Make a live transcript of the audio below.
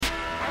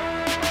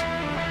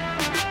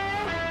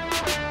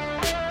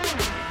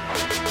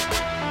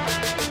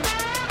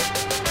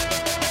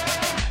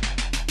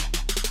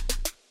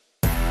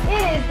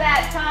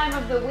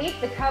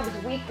the Cubs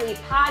Weekly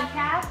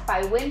podcast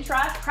by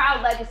Wintrust,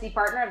 proud legacy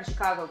partner of the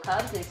Chicago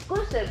Cubs, an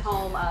exclusive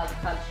home of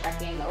Cubs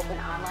checking, open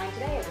online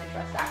today at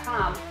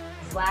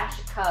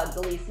wintrust.com/Cubs.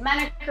 Elise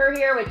Menaker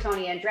here with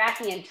Tony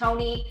Andracki. And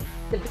Tony,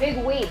 the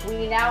big week,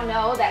 we now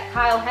know that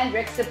Kyle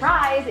Hendricks,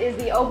 surprise, is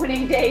the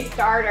opening day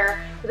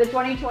starter for the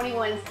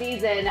 2021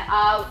 season.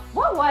 I'll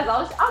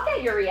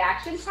get your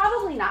reaction.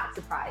 Probably not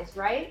surprised,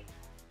 right?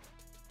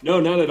 No,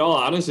 not at all.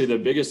 Honestly, the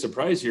biggest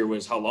surprise here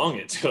was how long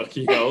it took,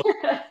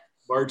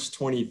 March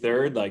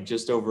 23rd, like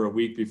just over a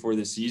week before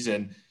the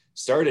season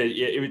started.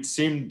 It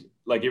seemed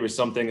like it was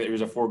something that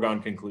was a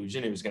foregone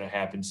conclusion. It was going to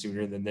happen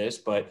sooner than this.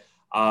 But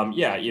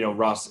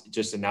Ross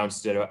just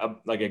announced it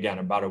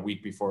about a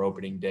week before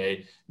opening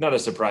day. Not a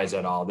surprise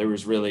at all. There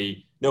was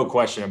really no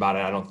question about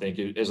it. I don't think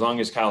as long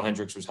as Kyle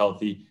Hendricks was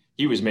healthy,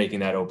 he was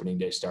making that opening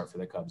day start for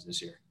the Cubs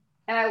this year.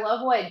 And I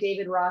love what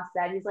David Ross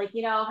said. He's like,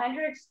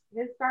 Hendricks,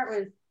 his start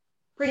was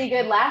pretty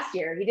good last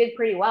year. He did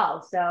pretty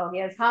well. So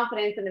he has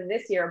confidence in him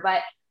this year.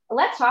 But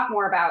let's talk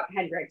more about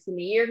Hendricks and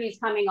the year he's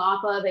coming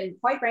off of, and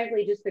quite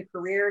frankly, just the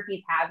career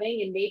he's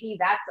having. And maybe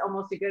that's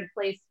almost a good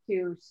place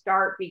to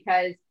start,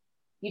 because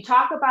you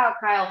talk about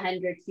Kyle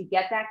Hendricks, you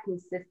get that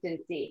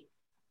consistency.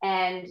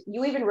 And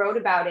you even wrote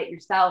about it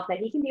yourself, that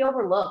he can be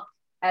overlooked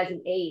as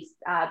an ace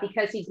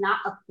because he's not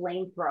a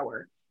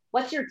flamethrower.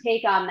 What's your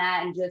take on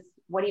that and just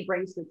what he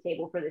brings to the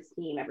table for this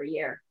team every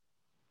year?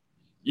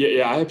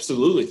 Yeah, I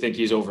absolutely think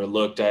he's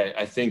overlooked.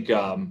 I think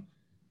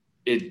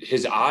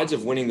his odds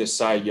of winning the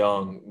Cy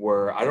Young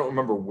were, I don't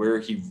remember where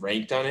he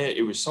ranked on it.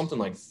 It was something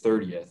like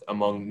 30th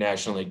among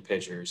National League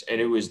pitchers. And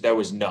that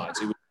was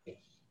nuts. It was,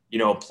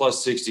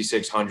 plus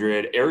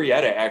 6,600.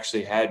 Arrieta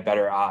actually had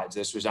better odds.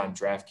 This was on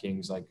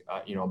DraftKings,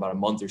 about a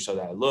month or so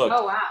that I looked.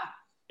 Oh, wow.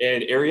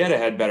 And Arrieta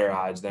had better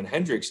odds than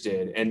Hendricks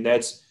did. And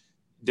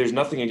there's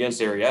nothing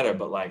against Arrieta,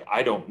 but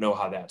I don't know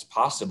how that's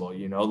possible.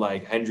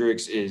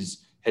 Hendricks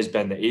has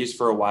been the ace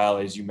for a while.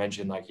 As you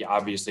mentioned, he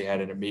obviously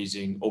had an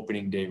amazing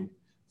opening day.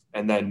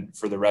 And then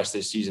for the rest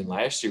of the season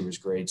last year was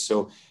great.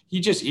 So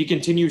he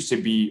continues to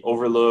be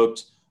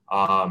overlooked,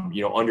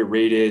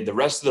 underrated. The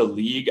rest of the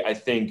league, I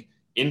think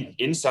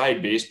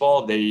inside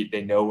baseball,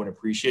 they know and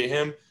appreciate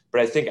him.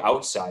 But I think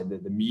outside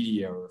the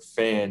media or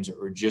fans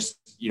or just,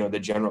 the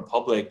general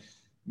public,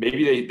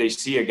 maybe they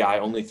see a guy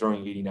only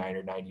throwing 89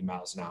 or 90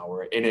 miles an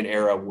hour in an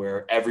era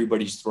where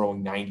everybody's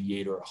throwing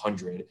 98 or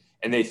 100.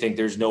 And they think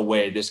there's no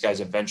way this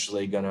guy's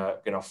eventually gonna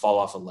fall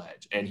off a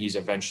ledge, and he's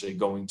eventually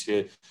going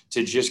to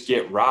just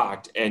get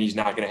rocked, and he's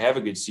not going to have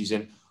a good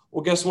season.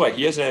 Well, guess what?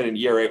 He hasn't had an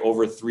ERA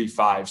over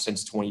 3.5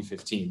 since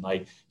 2015.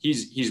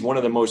 He's one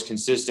of the most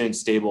consistent,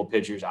 stable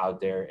pitchers out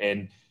there.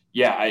 And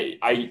yeah,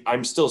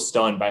 I'm still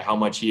stunned by how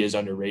much he is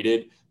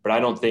underrated, but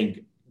I don't think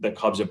the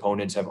Cubs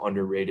opponents have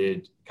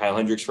underrated Kyle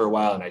Hendricks for a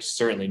while, and I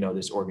certainly know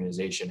this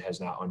organization has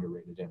not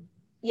underrated him.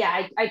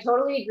 Yeah, I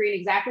totally agree.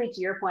 Exactly to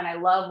your point. I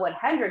love what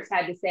Hendricks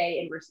had to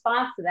say in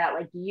response to that.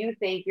 Do you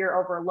think you're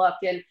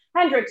overlooked? And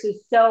Hendricks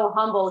is so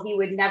humble. He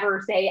would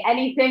never say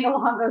anything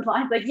along those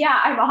lines. Yeah,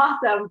 I'm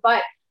awesome.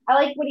 But I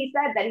like what he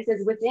said, that he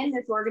says within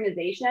this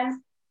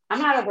organization, I'm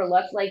not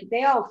overlooked.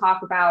 They all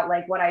talk about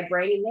what I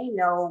bring, and they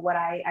know what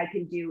I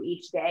can do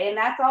each day. And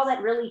that's all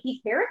that really he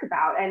cares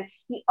about. And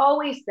he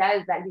always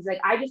says that he's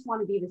I just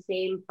want to be the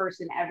same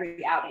person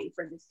every outing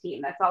for this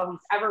team. That's all he's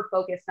ever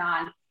focused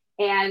on.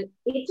 And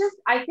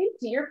I think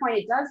to your point,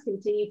 it does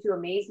continue to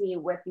amaze me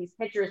with these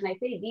pitchers. And I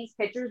say these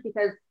pitchers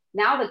because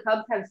now the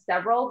Cubs have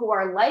several who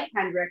are like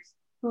Hendricks,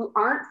 who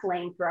aren't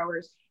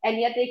flamethrowers, and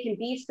yet they can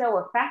be so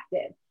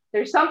effective.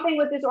 There's something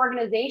with this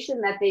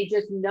organization that they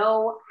just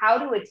know how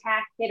to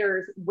attack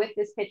hitters with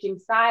this pitching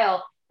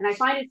style. And I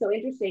find it so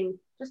interesting,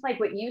 just like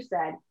what you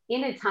said,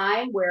 in a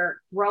time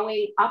where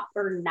throwing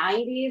upper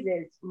 90s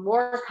is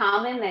more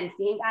common than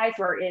seeing guys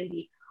who are in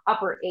the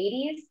upper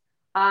 80s.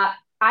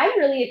 I'm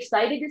really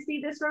excited to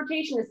see this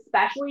rotation,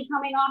 especially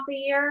coming off a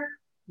year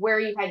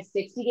where you had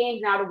 60 games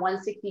now to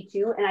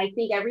 162. And I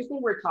think everything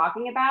we're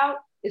talking about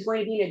is going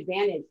to be an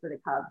advantage for the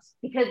Cubs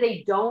because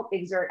they don't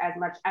exert as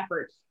much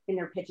effort in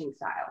their pitching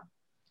style.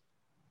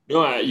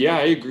 No,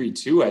 I agree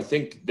too. I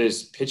think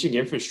this pitching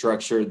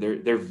infrastructure,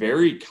 they're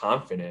very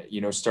confident,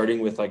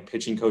 starting with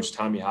pitching coach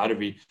Tommy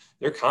Hotovy.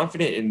 They're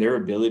confident in their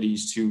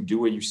abilities to do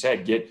what you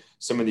said, get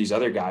some of these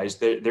other guys.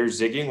 They're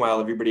zigging while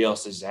everybody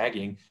else is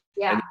zagging.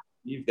 Yeah. And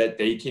that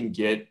they can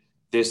get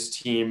this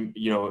team,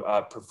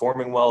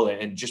 performing well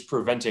and just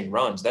preventing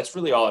runs. That's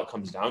really all it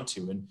comes down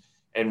to.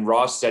 And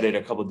Ross said it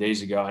a couple of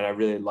days ago, and I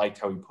really liked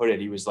how he put it.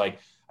 He was I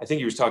think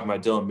he was talking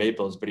about Dylan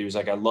Maples, but he was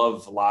I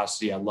love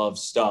velocity, I love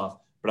stuff,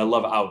 but I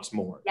love outs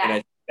more. Yeah,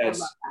 and I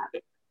love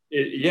that.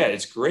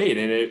 It's great.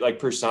 And it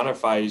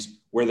personifies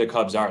where the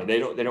Cubs are. They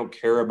don't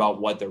care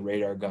about what the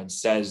radar gun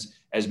says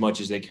as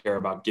much as they care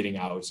about getting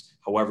outs.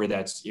 However,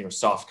 that's,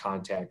 soft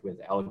contact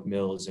with Alec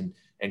Mills and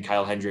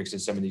Kyle Hendricks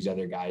and some of these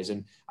other guys.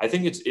 And I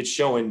think it's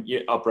showing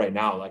up right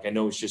now. I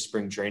know it's just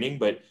spring training,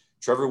 but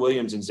Trevor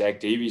Williams and Zach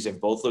Davies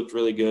have both looked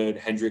really good.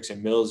 Hendricks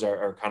and Mills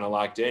are kind of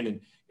locked in,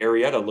 and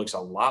Arrieta looks a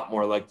lot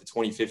more like the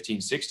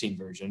 2015-16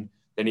 version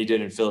than he did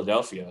in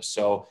Philadelphia.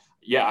 So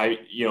yeah,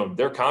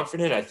 they're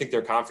confident. I think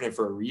they're confident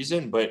for a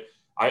reason, but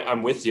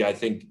I'm with you. I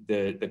think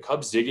the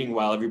Cubs zigging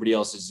while everybody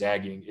else is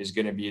zagging is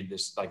going to be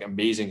this like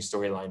amazing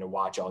storyline to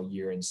watch all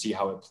year and see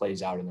how it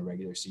plays out in the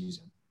regular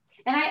season.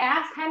 And I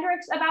asked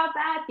Hendricks about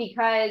that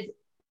because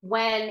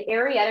when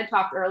Arrieta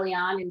talked early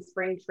on in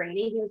spring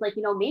training, he was like,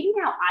 maybe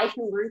now I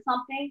can learn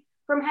something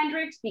from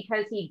Hendricks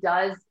because he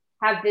does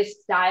have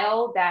this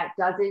style that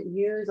doesn't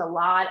use a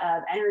lot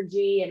of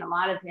energy and a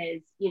lot of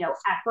his,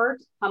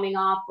 effort coming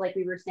off, like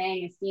we were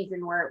saying, a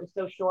season where it was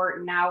so short.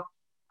 And now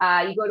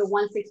you go to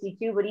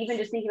 162, but even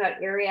just thinking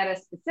about Arrieta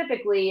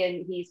specifically,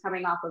 and he's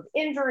coming off of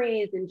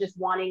injuries and just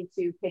wanting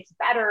to pitch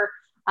better.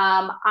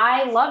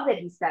 I love that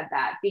he said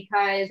that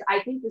because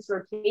I think this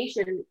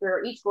rotation,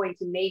 they're each going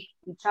to make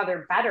each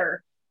other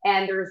better.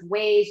 And there's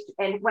ways.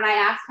 And when I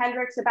asked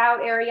Hendricks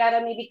about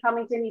Arrieta maybe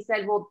coming to him, he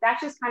said, well,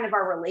 that's just kind of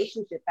our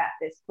relationship at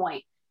this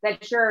point.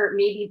 That sure,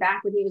 maybe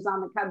back when he was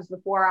on the Cubs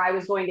before, I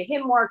was going to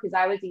him more because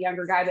I was a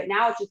younger guy, but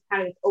now it's just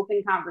kind of this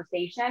open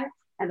conversation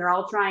and they're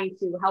all trying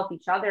to help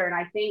each other. And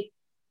I think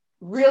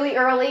really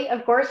early,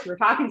 of course, we're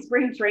talking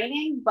spring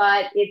training,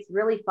 but it's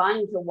really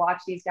fun to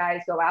watch these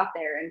guys go out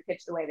there and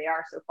pitch the way they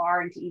are so far.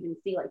 And to even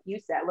see, like you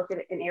said, look at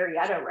it in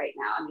Arrieta right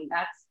now. I mean,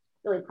 that's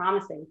really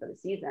promising for the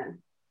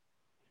season.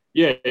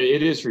 Yeah,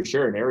 it is for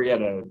sure. And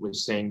Arrieta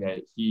was saying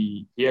that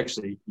he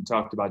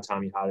talked about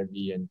Tommy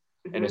Hotovy and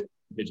his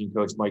pitching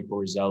coach Mike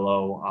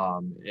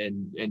Borzello,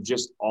 and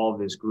just all of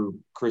this group.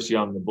 Chris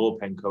Young, the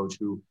bullpen coach,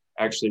 who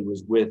actually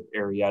was with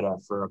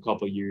Arrieta for a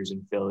couple of years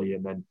in Philly,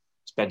 and then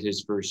spent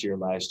his first year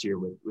last year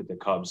with the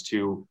Cubs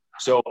too.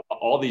 So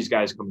all these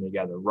guys coming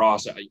together.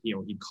 Ross,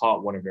 he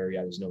caught one of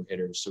Arrieta's no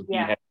hitters, so he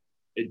had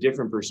a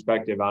different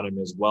perspective on him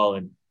as well.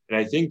 And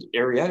I think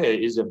Arrieta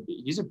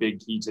he's a big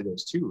key to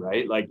this too,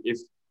 right? Like if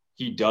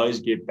he does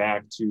get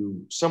back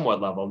to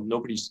somewhat level,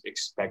 nobody's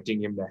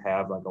expecting him to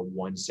have like a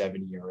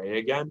 170 ERA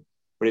again.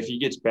 But if he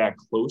gets back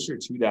closer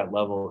to that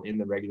level in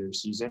the regular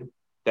season,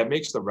 that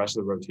makes the rest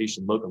of the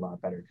rotation look a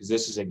lot better because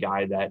this is a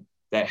guy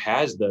that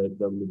has the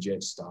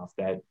legit stuff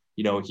that,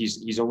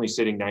 he's only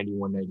sitting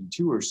 91,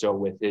 92 or so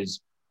with his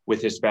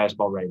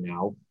fastball right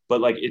now, but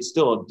like, it's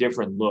still a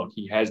different look.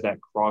 He has that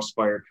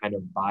crossfire kind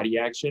of body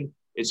action.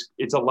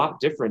 It's a lot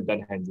different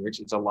than Hendricks.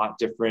 It's a lot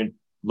different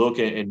look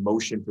and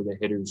motion for the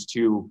hitters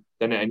too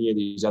than any of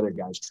these other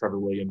guys, Trevor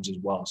Williams as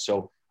well.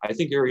 So I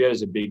think Arrieta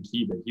is a big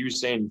key, but he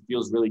was saying he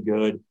feels really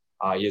good.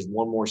 He has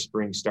one more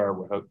spring start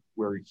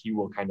where he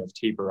will kind of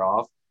taper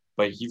off,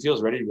 but he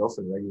feels ready to go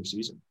for the regular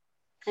season.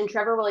 And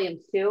Trevor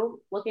Williams too,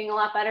 looking a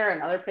lot better.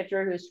 Another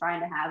pitcher who's trying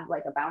to have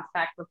like a bounce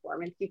back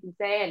performance, you can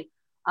say.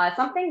 And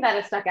something that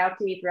has stuck out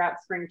to me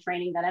throughout spring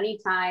training, that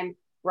anytime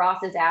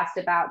Ross is asked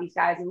about these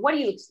guys and what do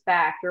you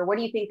expect or what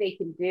do you think they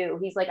can do,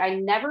 he's like, I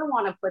never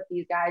want to put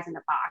these guys in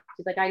a box.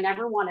 He's like, I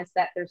never want to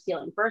set their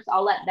ceiling. First,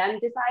 I'll let them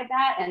decide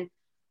that. And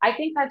I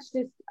think that's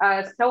just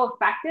so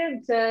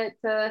effective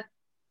to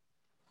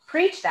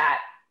preach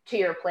that to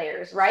your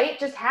players, right?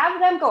 Just have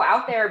them go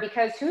out there,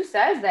 because who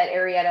says that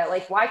Arrieta,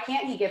 like, why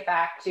can't he get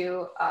back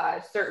to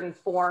a certain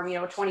form,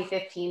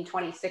 2015,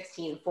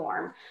 2016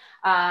 form?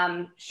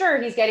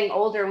 Sure, he's getting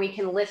older and we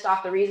can list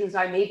off the reasons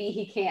why maybe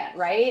he can't,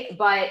 right?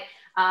 But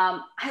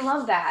I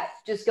love that,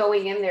 just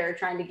going in there,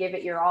 trying to give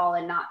it your all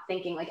and not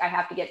thinking like I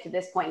have to get to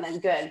this point and then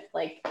good,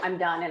 like I'm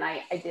done and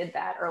I did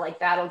that, or like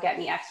that'll get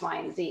me X, Y,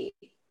 and Z.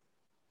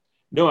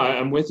 No,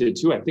 I'm with you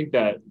too. I think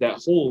that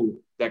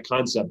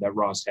concept that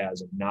Ross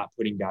has of not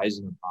putting guys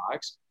in a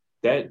box,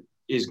 that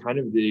is kind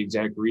of the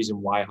exact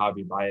reason why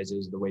Javi Baez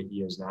is the way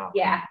he is now.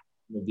 Yeah.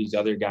 And these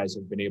other guys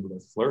have been able to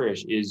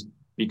flourish is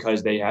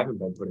because they haven't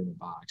been put in a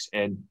box.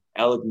 And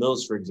Alec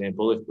Mills, for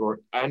example, or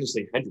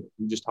honestly, Hendrick,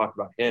 we just talked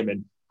about him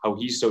and how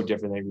he's so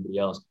different than everybody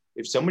else.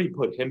 If somebody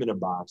put him in a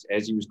box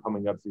as he was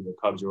coming up through the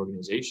Cubs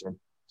organization,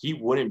 he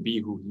wouldn't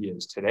be who he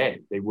is today.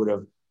 They would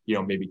have,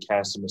 maybe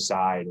cast him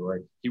aside,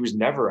 or he was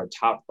never a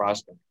top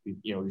prospect.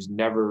 He was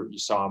never, you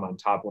saw him on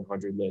top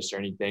 100 lists or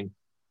anything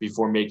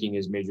before making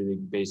his major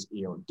league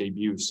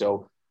debut.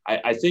 So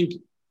I think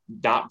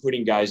not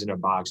putting guys in a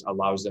box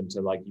allows them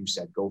to, like you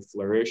said, go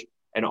flourish.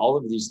 And all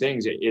of these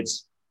things,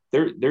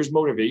 there's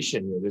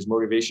motivation here. There's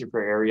motivation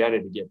for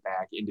Arrieta to get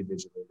back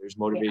individually. There's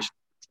motivation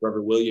for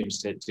Trevor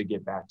Williams to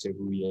get back to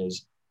who he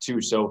is too.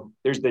 So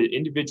there's the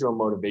individual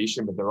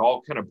motivation, but they're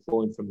all kind of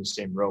pulling from the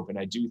same rope. And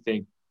I do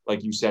think,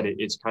 like you said,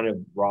 it's kind of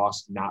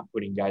Ross not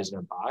putting guys in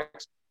a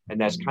box. And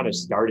that's kind of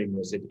starting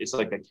this. It's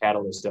like the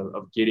catalyst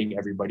of getting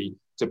everybody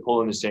to pull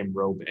in the same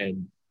rope.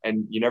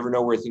 And you never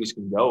know where things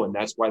can go. And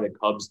that's why the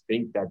Cubs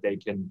think that they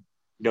can,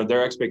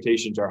 their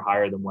expectations are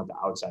higher than what the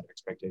outside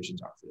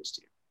expectations are for this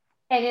team.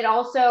 And it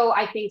also,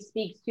 I think,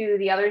 speaks to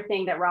the other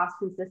thing that Ross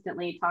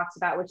consistently talks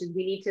about, which is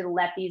we need to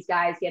let these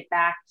guys get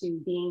back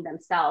to being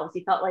themselves.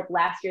 He felt like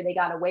last year they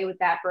got away with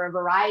that for a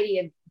variety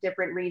of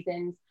different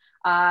reasons,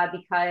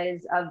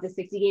 because of the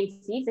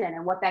 60-game season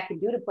and what that can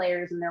do to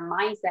players and their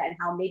mindset, and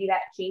how maybe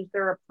that changed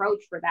their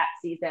approach for that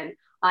season.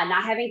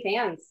 Not having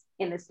fans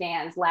in the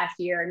stands last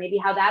year, and maybe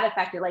how that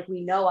affected, like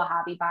we know a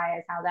Javi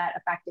Baez, how that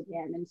affected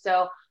him. And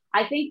so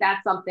I think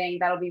that's something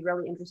that'll be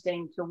really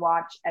interesting to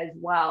watch, as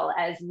well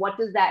as what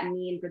does that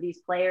mean for these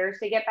players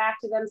to get back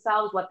to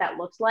themselves, what that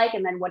looks like,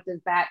 and then what does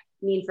that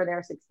mean for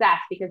their success?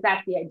 Because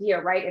that's the idea,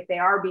 right? If they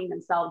are being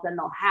themselves, then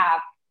they'll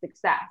have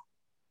success.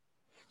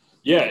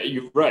 Yeah,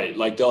 you're right.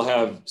 Like they'll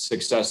have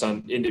success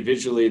on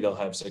individually, they'll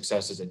have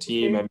success as a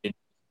team. I mean,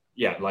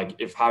 yeah, like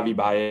if Javi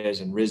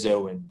Baez and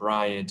Rizzo and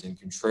Bryant and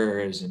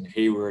Contreras and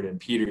Hayward and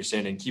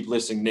Peterson and keep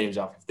listing names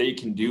off, if they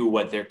can do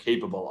what they're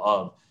capable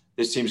of,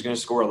 this team's going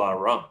to score a lot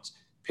of runs.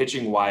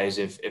 Pitching wise,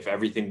 if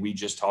everything we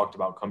just talked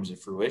about comes to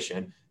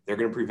fruition, they're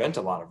going to prevent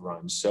a lot of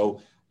runs.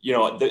 So,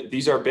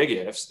 these are big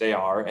ifs. They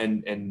are,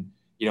 and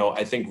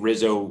I think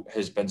Rizzo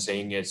has been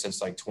saying it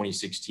since like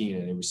 2016,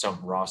 and it was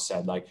something Ross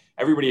said, like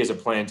everybody has a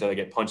plan until they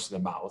get punched in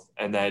the mouth.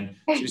 And then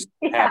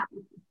Yeah.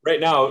 right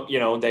now,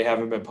 they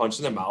haven't been punched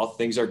in the mouth.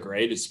 Things are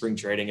great. It's spring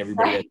trading.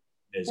 Everybody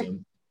has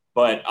them.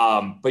 But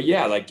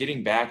yeah, like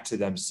getting back to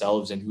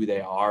themselves and who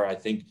they are, I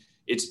think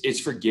it's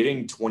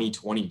forgetting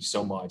 2020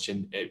 so much.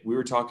 And we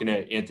were talking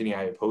to Anthony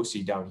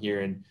Iapoce down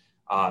here and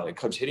the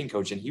Cubs hitting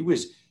coach, and it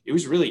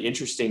was really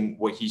interesting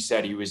what he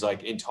said. He was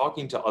like, in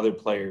talking to other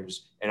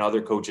players and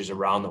other coaches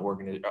around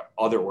the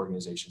other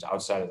organizations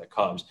outside of the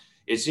Cubs,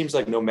 it seems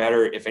like no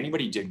matter if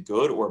anybody did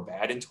good or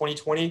bad in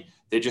 2020,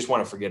 they just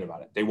want to forget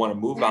about it. They want to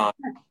move on.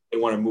 They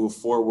want to move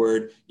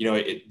forward.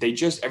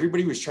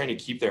 Everybody was trying to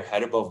keep their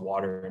head above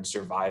water and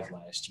survive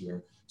last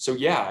year. So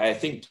yeah, I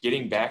think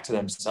getting back to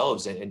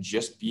themselves and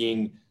just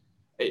getting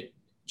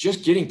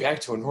back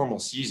to a normal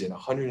season,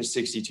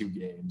 162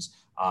 games,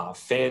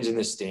 fans in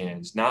the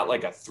stands, not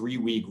like a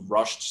 3-week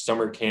rushed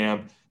summer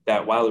camp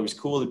that while it was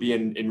cool to be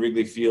in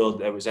Wrigley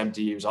Field that was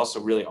empty, it was also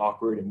really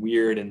awkward and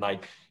weird. And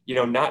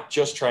not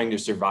just trying to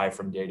survive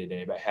from day to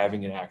day, but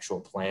having an actual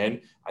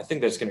plan. I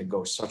think that's going to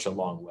go such a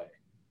long way.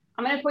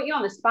 I'm going to put you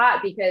on the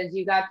spot because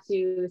you got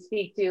to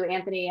speak to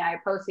Anthony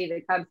Iapoce,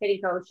 the Cubs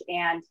hitting coach,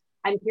 and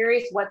I'm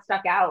curious what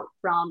stuck out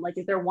from, like,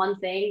 is there one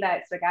thing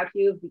that stuck out to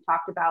you? We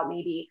talked about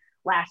maybe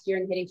last year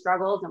in hitting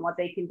struggles and what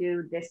they can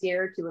do this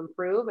year to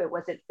improve.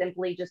 Was it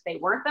simply just they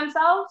weren't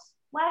themselves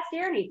last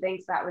year and he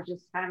thinks that was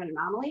just kind of an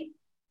anomaly?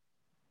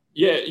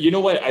 Yeah, you know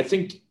what? I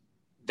think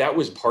that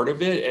was part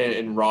of it,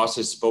 and Ross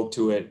has spoke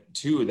to it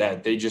too,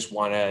 that they just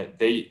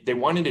they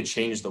wanted to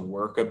change the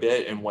work a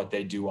bit and what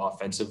they do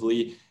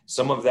offensively.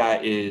 Some of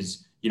that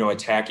is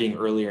attacking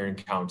earlier in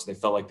counts. They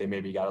felt like they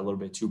maybe got a little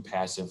bit too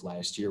passive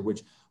last year,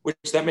 which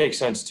that makes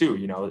sense too.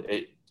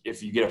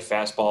 If you get a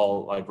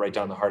fastball like right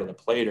down the heart of the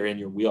plate or in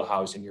your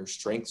wheelhouse in your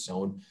strength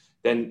zone,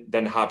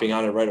 then hopping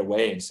on it right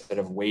away instead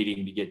of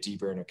waiting to get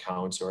deeper in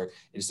accounts or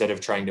instead of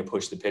trying to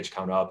push the pitch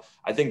count up.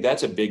 I think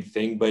that's a big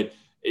thing, but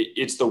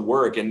it's the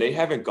work, and they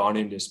haven't gone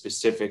into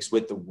specifics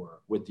with the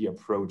work, with the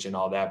approach and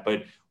all that.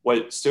 But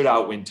what stood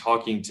out when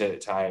talking to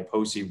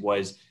Iapoce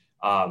was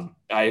I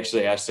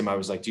actually asked him, I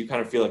was like, do you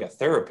kind of feel like a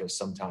therapist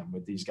sometime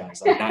with these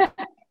guys? Like not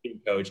a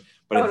coach,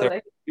 but totally. A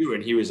therapist too.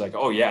 And he was like,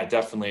 oh yeah,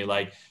 definitely.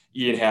 Like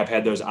Ian Happ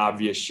had those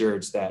obvious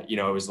shirts that,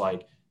 it was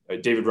like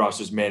David Ross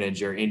was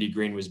manager, Andy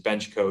Green was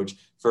bench coach.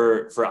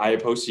 For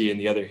Iapoce and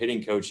the other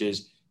hitting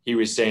coaches, he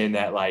was saying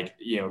that like,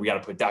 we got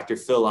to put Dr.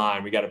 Phil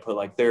on, we got to put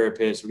like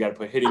therapists, we got to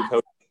put hitting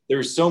coach. There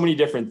were so many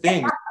different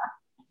things.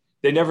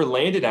 They never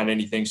landed on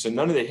anything. So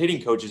none of the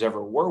hitting coaches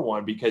ever wore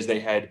one because they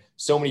had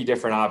so many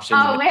different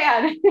options. Oh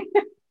man.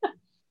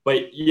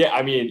 But yeah,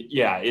 I mean,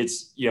 yeah,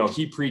 it's,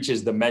 he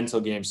preaches the mental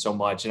game so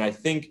much. And I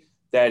think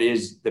that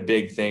is the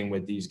big thing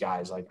with these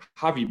guys. Like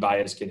Javi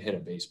Baez can hit a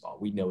baseball.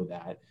 We know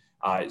that.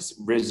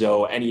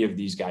 Rizzo, any of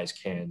these guys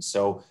can.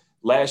 So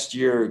last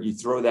year you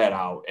throw that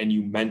out and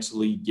you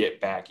mentally get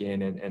back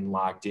in and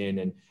locked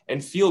in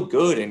and feel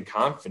good and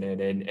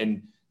confident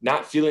and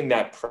not feeling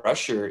that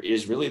pressure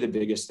is really the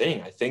biggest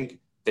thing. I think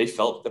they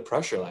felt the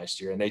pressure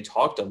last year and they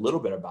talked a little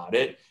bit about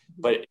it,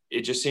 but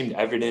it just seemed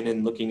evident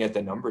in looking at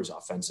the numbers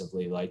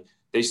offensively. Like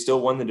they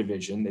still won the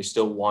division. They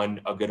still won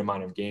a good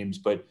amount of games,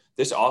 but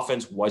this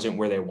offense wasn't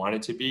where they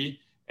wanted to be.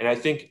 And I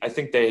think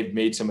they had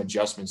made some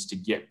adjustments to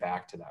get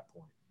back to that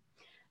point.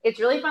 It's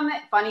really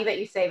funny that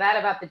you say that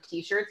about the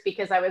t-shirts,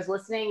 because I was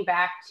listening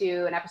back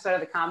to an episode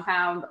of The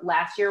Compound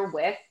last year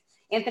with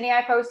Anthony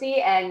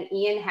Iapoce, and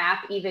Ian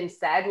Happ even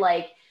said,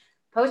 like,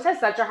 Post has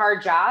such a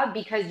hard job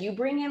because you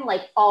bring in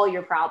like all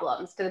your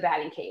problems to the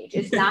batting cage.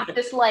 It's not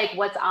just like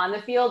what's on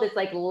the field. It's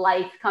like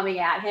life coming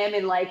at him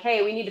and like,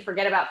 hey, we need to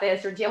forget about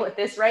this or deal with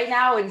this right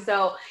now. And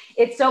so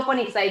it's so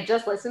funny because I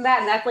just listened to that,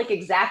 and that's like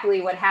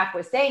exactly what Happ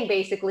was saying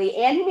basically.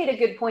 And he made a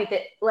good point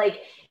that like,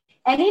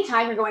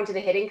 anytime you're going to the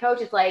hitting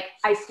coach, it's like,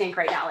 I stink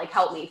right now. Like,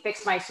 help me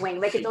fix my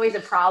swing. Like, it's always a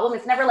problem.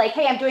 It's never like,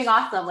 hey, I'm doing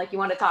awesome. Like, you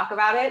want to talk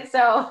about it.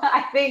 So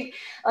I think,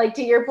 like,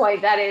 to your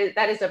point, that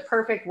is a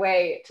perfect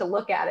way to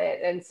look at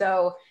it. And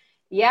so,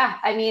 yeah,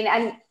 I mean,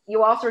 and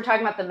you also were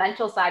talking about the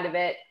mental side of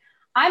it.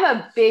 I'm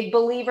a big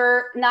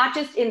believer, not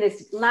just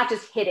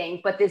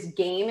hitting, but this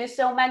game is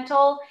so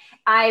mental.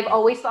 I've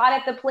always thought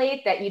at the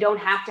plate that you don't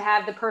have to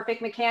have the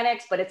perfect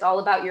mechanics, but it's all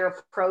about your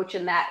approach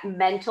and that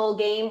mental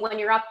game when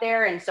you're up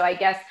there. And so I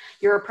guess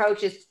your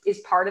approach is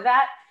part of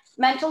that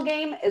mental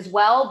game as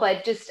well.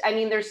 But just, I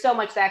mean, there's so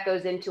much that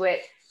goes into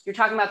it you're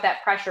talking about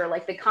that pressure,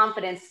 like the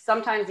confidence,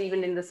 sometimes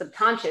even in the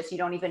subconscious, you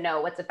don't even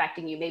know what's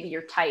affecting you. Maybe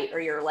you're tight or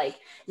you're like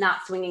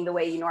not swinging the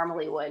way you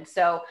normally would.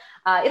 So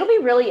it'll be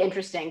really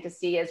interesting to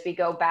see as we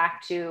go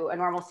back to a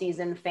normal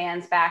season,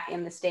 fans back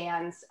in the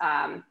stands,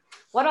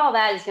 what all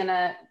that is going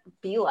to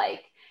be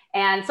like.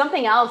 And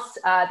something else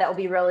that will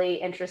be really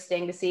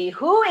interesting to see,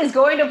 who is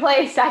going to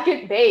play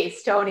second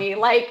base, Tony?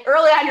 Like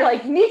early on, you're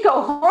like, Nico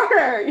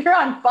Hoerner, you're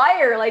on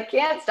fire. Like,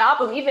 can't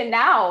stop him. Even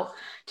now,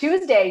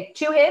 Tuesday,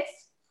 2 hits,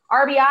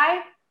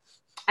 RBI.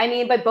 I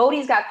mean, but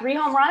Bodie's got 3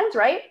 home runs,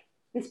 right?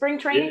 In spring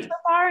training so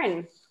far.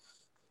 And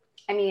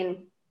I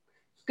mean,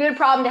 good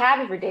problem to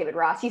have for David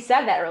Ross. He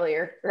said that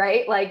earlier,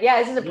 right? Like,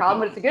 yeah, this is a problem,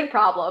 but it's a good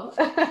problem.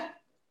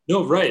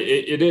 No, right.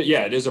 It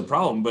is a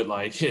problem, but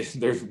like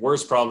there's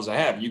worse problems to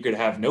have. You could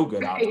have no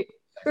good outcome.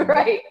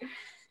 Right.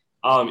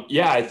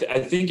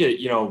 I think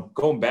it,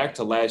 going back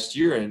to last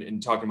year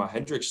and talking about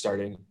Hendricks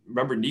starting,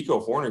 remember Nico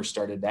Hoerner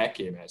started that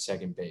game at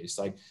second base.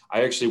 Like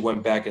I actually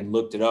went back and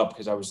looked it up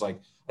because I was like,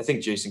 I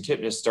think Jason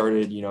Kipnis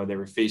started, they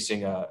were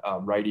facing a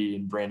righty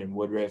and Brandon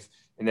Woodruff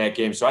in that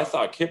game. So I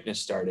thought Kipnis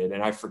started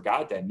and I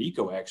forgot that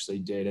Nico actually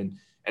did.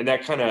 And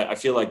that kind of, I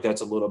feel like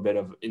that's a little bit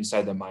of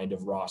inside the mind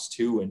of Ross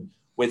too. And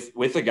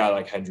with a guy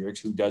like Hendricks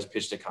who does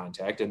pitch to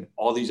contact and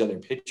all these other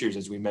pitchers,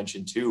 as we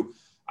mentioned too,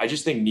 I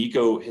just think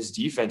Nico, his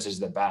defense is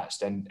the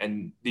best.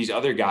 And these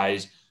other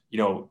guys,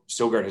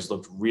 Sogard has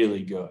looked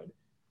really good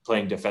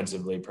playing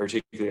defensively,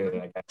 particularly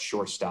like at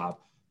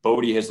shortstop.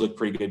 Bodie has looked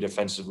pretty good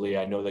defensively.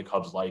 I know the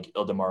Cubs like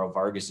Ildemaro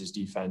Vargas's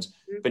defense,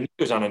 but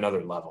Nico's on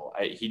another level.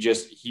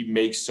 He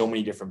makes so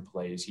many different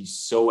plays. He's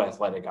so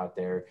athletic out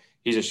there.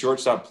 He's a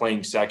shortstop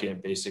playing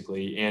second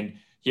basically. And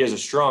he has a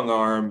strong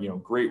arm,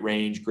 great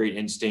range, great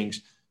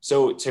instincts.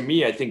 So to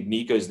me, I think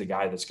Nico is the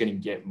guy that's going to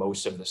get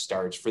most of the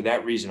starts for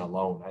that reason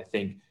alone. I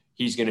think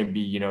he's going to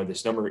be,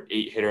 this number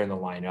 8 hitter in the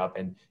lineup.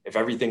 And if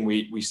everything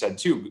we said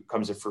too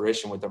comes to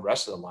fruition with the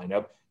rest of the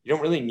lineup, you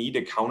don't really need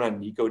to count on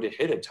Nico to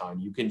hit a ton.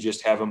 You can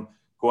just have him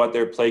go out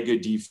there, play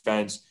good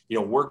defense,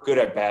 work good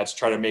at bats,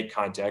 try to make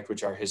contact,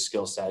 which are his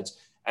skill sets.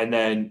 And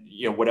then,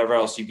 whatever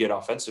else you get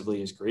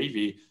offensively is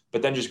gravy,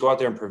 but then just go out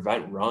there and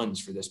prevent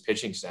runs for this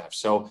pitching staff.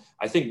 So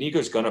I think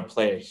Nico's going to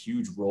play a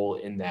huge role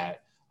in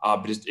that.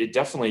 But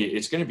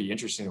it's going to be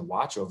interesting to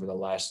watch over the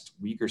last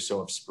week or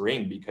so of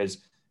spring because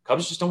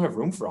Cubs just don't have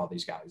room for all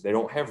these guys. They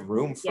don't have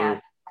room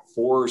for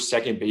 4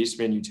 second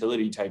baseman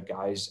utility type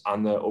guys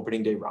on the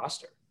opening day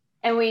roster.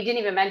 And we didn't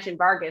even mention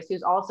Vargas,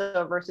 who's also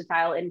a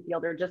versatile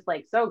infielder, just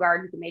like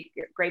Sogard, who can make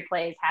great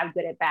plays, have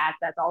good at bats.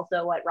 That's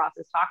also what Ross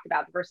has talked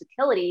about, the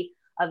versatility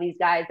of these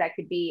guys that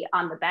could be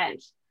on the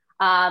bench.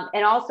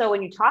 And also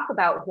when you talk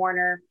about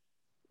Hoerner,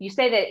 you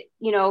say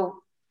that,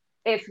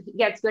 if he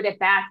gets good at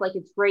bats, like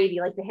it's gravy,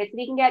 like the hits that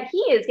he can get, he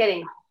is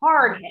getting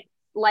hard hits.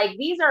 Like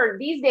these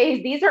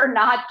days, these are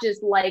not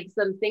just like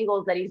some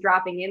singles that he's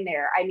dropping in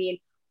there. I mean,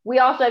 we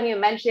also haven't even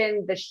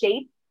mentioned the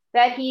shape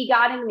that he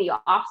got in the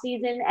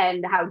offseason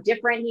and how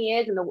different he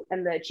is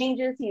and the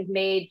changes he's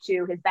made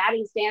to his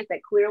batting stance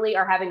that clearly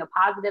are having a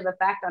positive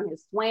effect on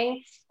his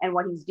swing and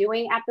what he's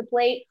doing at the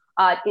plate.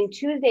 In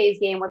Tuesday's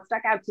game, what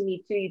stuck out to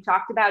me too, you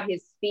talked about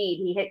his speed.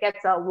 He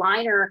gets a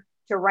liner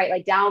to right,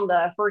 like down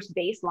the first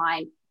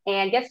baseline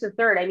and gets to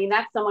third. I mean,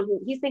 that's someone who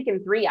he's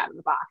thinking 3 out of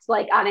the box,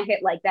 like on a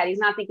hit like that. He's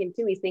not thinking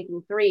 2, he's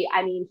thinking 3.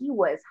 I mean, he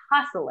was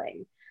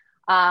hustling.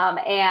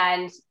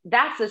 And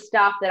that's the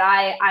stuff that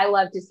I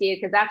love to see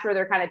because that's where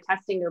they're kind of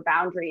testing their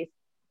boundaries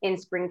in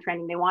spring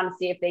training. They want to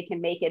see if they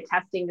can make it,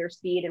 testing their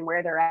speed and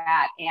where they're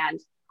at. And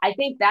I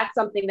think that's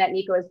something that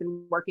Nico has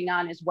been working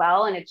on as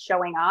well. And it's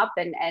showing up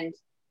and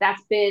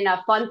that's been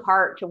a fun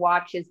part to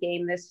watch his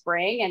game this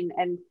spring.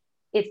 And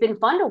it's been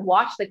fun to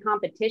watch the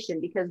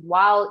competition because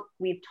while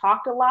we've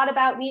talked a lot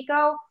about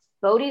Nico,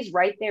 Bodie's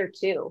right there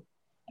too.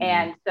 Mm-hmm.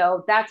 And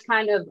so that's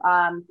kind of,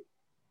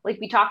 like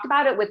we talked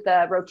about it with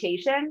the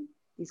rotation,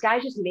 these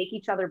guys just make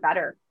each other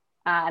better.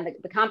 And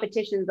the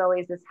competition is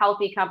always this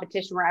healthy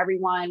competition where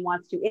everyone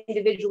wants to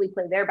individually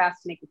play their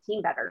best to make the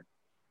team better.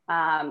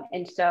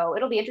 And so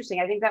it'll be interesting.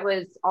 I think that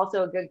was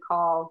also a good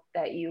call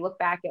that you look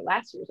back at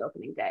last year's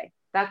opening day.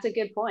 That's a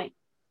good point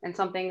and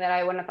something that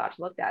I wouldn't have thought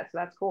to look at. So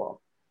that's cool.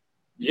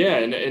 Yeah.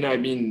 And I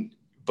mean,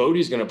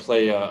 Bodie's going to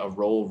play a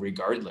role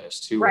regardless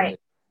too. Right.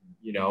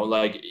 And,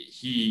 like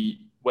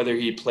whether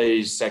he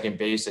plays second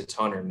base a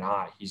ton or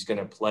not, he's going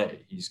to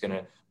play.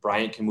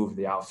 Bryant can move to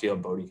the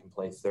outfield. Bodie can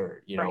play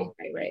third,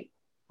 Right.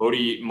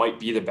 Bodie might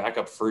be the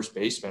backup first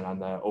baseman on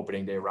the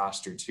opening day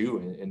roster too.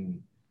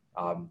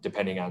 And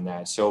depending on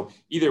that. So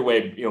either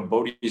way,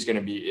 Bodie is going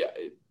to be,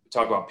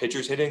 talk about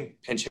pitchers hitting,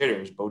 pinch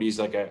hitters. Bodie's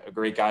like a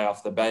great guy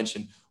off the bench.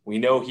 And we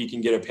know he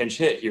can get a pinch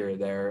hit here or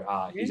there.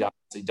 He's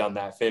obviously done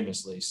that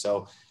famously.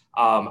 So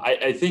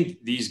I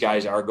think these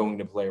guys are going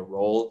to play a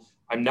role.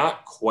 I'm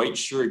not quite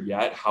sure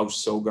yet how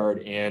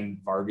Sogard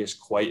and Vargas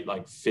quite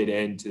fit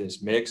into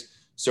this mix.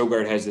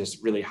 Sogard has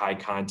this really high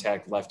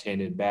contact,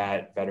 left-handed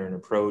bat, veteran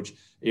approach.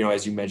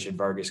 As you mentioned,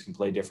 Vargas can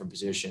play different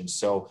positions.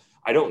 So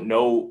I don't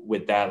know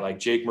with that,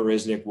 Jake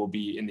Marisnick will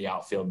be in the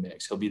outfield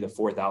mix. He'll be the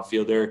 4th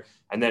outfielder.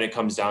 And then it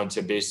comes down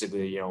to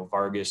basically,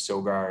 Vargas,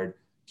 Sogard,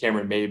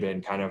 Cameron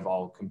Maben kind of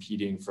all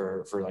competing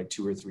for like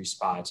 2 or 3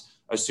 spots,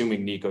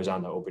 assuming Nico's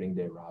on the opening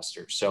day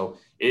roster. So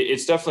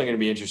it's definitely going to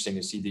be interesting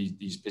to see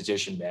these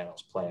position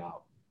battles play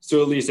out.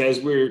 So Elise,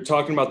 as we're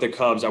talking about the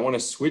Cubs, I want to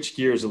switch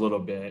gears a little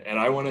bit, and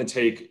I want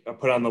to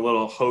put on the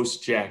little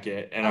host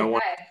jacket, and I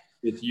want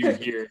with you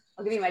here,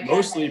 I'll give you my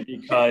mostly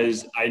jacket.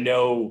 because I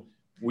know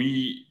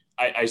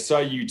I saw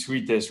you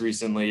tweet this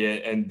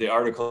recently, and the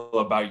article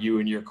about you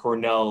and your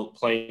Cornell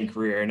playing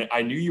career, and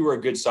I knew you were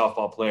a good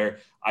softball player.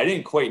 I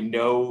didn't quite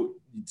know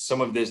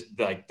some of this,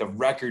 like the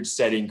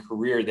record-setting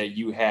career that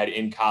you had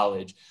in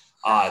college.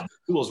 The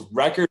school's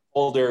record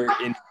holder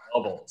in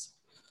doubles.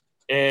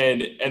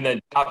 And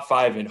then top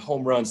 5 in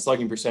home runs,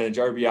 slugging percentage,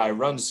 RBI,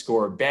 runs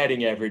scored,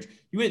 batting average.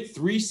 You hit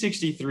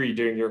 363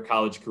 during your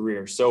college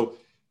career. So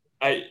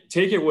I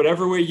take it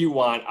whatever way you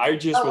want. I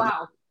just would like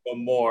to know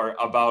more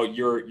about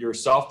your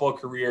softball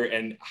career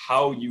and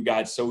how you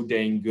got so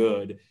dang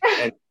good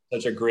and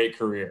such a great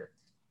career.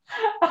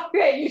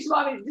 Okay, you just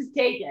want me to just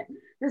take it.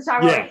 Just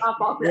talk about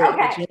softball career.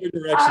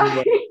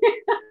 Okay.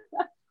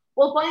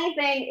 Well, funny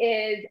thing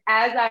is,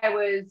 as I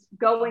was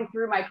going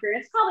through my career,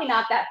 it's probably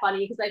not that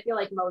funny because I feel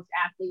like most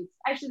athletes,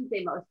 I shouldn't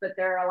say most, but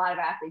there are a lot of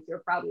athletes who are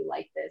probably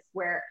like this,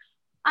 where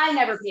I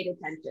never paid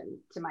attention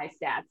to my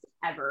stats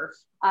ever.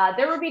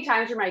 There would be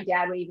times where my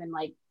dad would even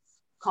like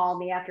call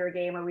me after a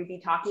game, or we'd be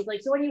talking. He's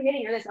like, "So when are you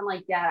hitting or this?" I'm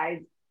like,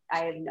 "Dad, I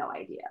have no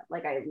idea.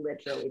 Like, I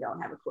literally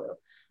don't have a clue."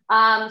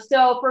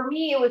 So for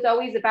me, it was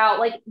always about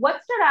like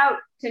what stood out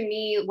to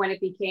me when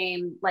it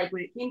came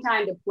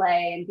time to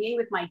play and being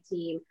with my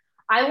team.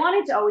 I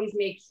wanted to always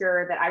make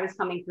sure that I was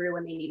coming through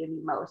when they needed me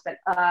most, that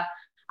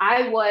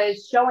I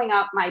was showing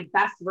up my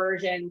best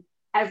version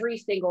every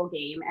single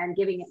game and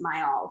giving it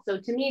my all. So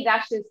to me,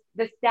 that's just,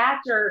 the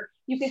stats are,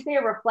 you could say,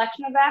 a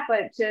reflection of that,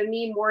 but to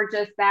me, more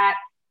just that,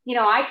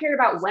 I cared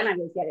about when I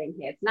was getting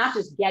hits, not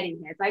just getting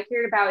hits. I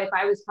cared about if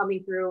I was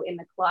coming through in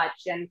the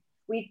clutch. And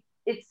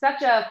it's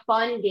such a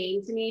fun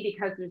game to me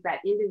because there's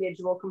that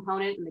individual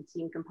component and the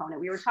team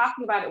component. We were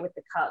talking about it with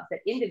the Cubs, that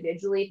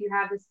individually, if you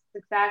have this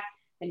success,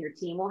 then your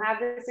team will have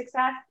the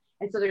success.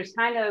 And so there's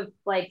kind of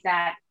like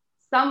that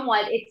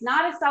somewhat, it's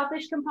not a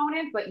selfish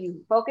component, but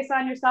you focus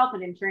on yourself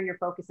and in turn you're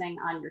focusing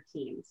on your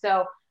team.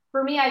 So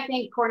for me, I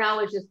think Cornell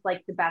was just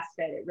like the best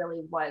fit. It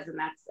really was. And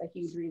that's a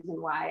huge reason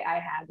why I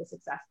had the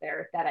success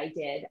there that I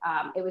did.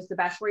 It was the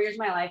best 4 years of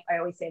my life. I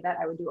always say that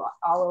I would do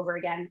all over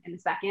again in a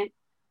second.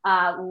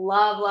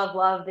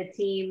 Love the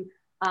team.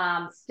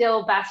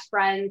 Still best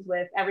friends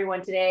with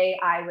everyone today.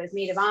 I was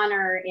maid of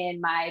honor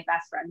in my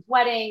best friend's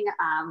wedding.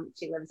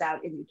 She lives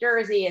out in New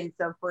Jersey. And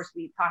so of course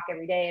we talk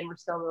every day and we're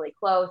still really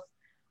close.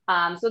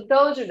 So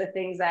those are the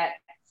things that,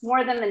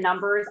 more than the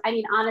numbers, I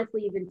mean,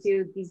 honestly, even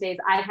too, these days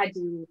I've had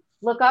to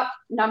look up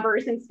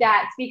numbers and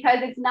stats because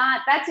it's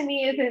not, that to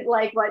me isn't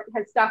like what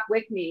has stuck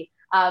with me.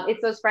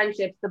 It's those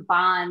friendships, the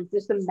bonds,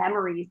 just the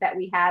memories that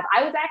we have.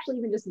 I was actually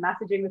even just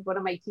messaging with one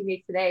of my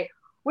teammates today.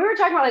 We were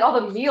talking about like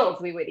all the meals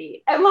we would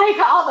eat and like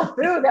all the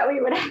food that we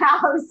would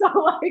have. So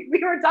like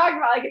we were talking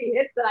about like any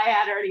hits that I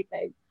had or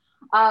anything.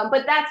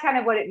 But that's kind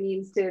of what it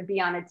means to be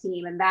on a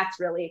team. And that's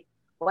really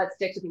what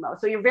sticks with me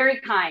most. So you're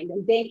very kind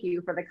and thank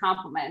you for the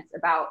compliments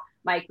about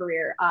my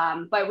career.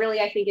 But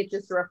really, I think it's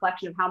just a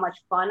reflection of how much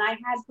fun I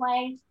had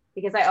playing,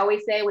 because I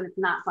always say when it's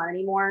not fun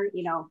anymore,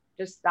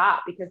 just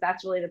stop, because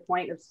that's really the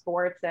point of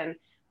sports.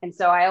 And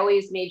so I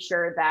always made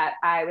sure that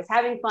I was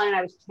having fun and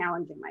I was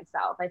challenging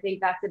myself. I think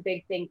that's a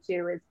big thing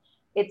too, is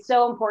it's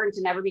so important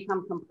to never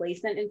become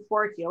complacent in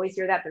sports. You always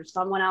hear that there's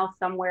someone else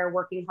somewhere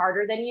working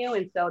harder than you.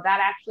 And so that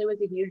actually was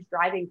a huge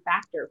driving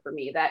factor for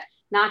me, that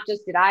not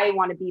just did I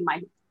want to be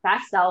my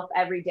best self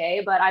every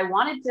day, but I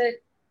wanted to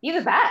be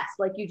the best.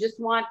 Like, you just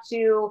want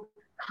to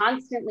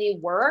constantly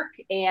work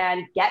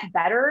and get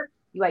better.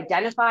 You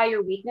identify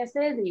your weaknesses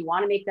and you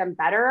want to make them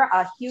better.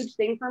 A huge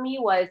thing for me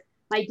was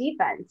my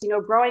defense.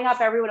 Growing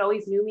up, everyone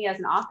always knew me as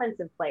an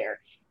offensive player,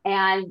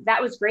 and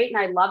that was great.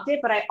 And I loved it,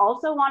 but I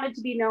also wanted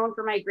to be known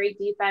for my great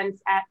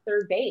defense at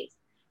third base.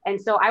 And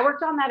so I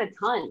worked on that a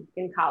ton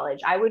in college.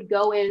 I would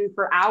go in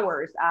for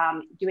hours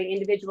doing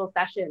individual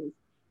sessions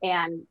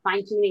and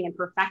fine tuning and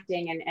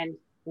perfecting and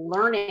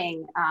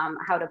learning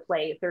how to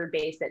play third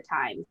base at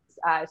times.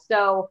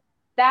 So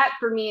that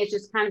for me is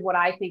just kind of what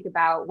I think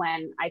about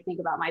when I think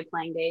about my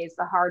playing days: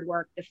 the hard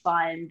work, the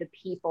fun, the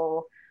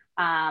people.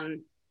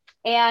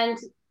 And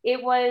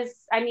it was,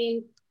 I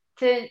mean,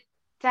 to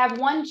have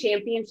won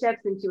championships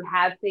and to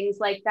have things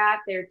like that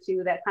there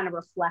too, that kind of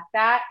reflect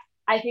that,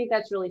 I think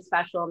that's really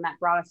special. And that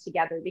brought us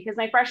together, because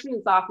my freshman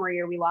and sophomore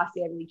year, we lost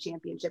the Ivy League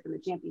championship in the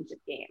championship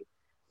game.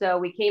 So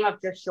we came up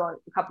just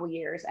short a couple of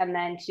years, and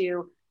then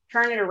to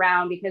turn it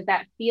around, because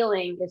that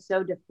feeling is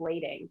so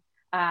deflating.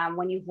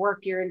 When you've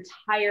worked your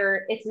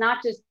entire, it's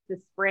not just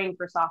the spring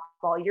for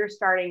softball,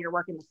 you're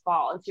working the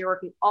fall. And so you're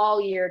working all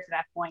year to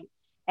that point.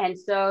 And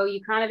so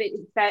you kind of,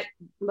 it's that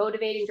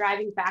motivating,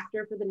 driving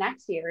factor for the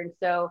next year. And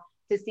so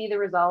to see the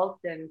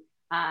results and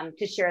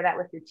to share that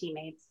with your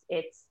teammates,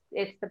 it's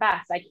the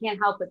best. I can't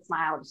help but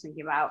smile just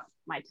thinking about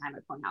my time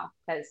at Cornell,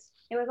 because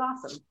it was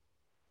awesome.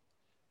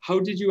 How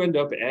did you end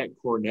up at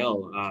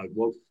Cornell?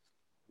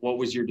 what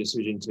was your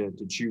decision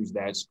to choose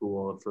that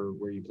school for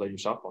where you played your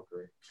softball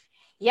career?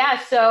 Yeah,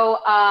 so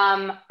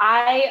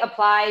I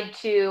applied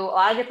to a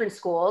lot of different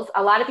schools.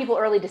 A lot of people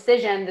early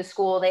decision the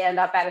school they end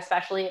up at,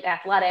 especially in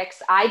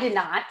athletics. I did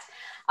not.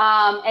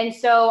 And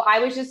so I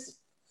was just,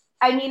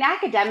 I mean,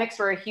 academics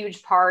were a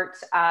huge part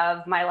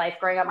of my life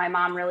growing up. My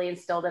mom really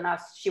instilled in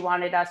us. She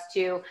wanted us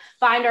to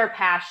find our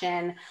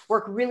passion,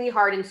 work really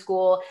hard in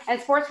school, and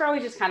sports were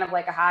always just kind of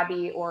like a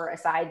hobby or a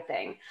side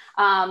thing.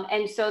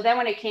 And so then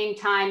when it came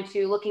time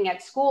to looking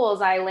at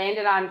schools, I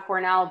landed on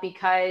Cornell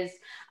because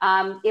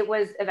it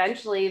was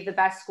eventually the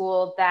best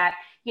school that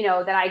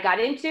that I got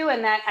into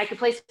and that I could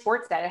play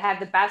sports at. It had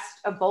the best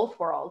of both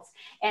worlds.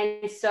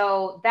 And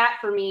so that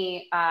for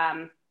me,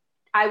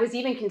 I was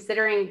even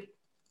considering,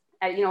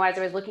 as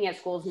I was looking at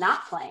schools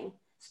not playing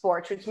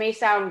sports, which may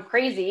sound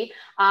crazy.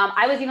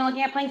 I was even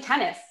looking at playing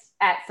tennis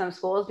at some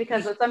schools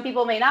because what some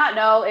people may not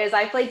know is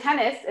I played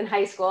tennis in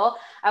high school.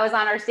 I was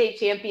on our state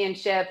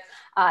championship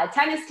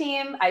tennis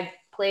team. I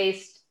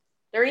placed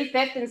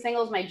 35th in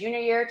singles my junior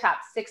year, top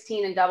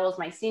 16 in doubles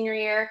my senior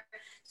year.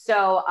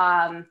 So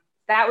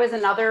that was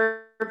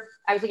another,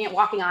 I was looking at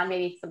walking on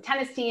maybe some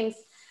tennis teams.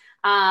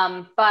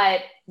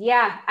 But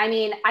yeah, I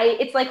mean,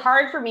 it's like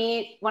hard for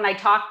me when I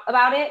talk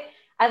about it.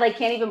 I like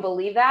can't even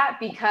believe that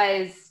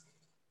because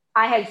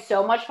I had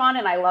so much fun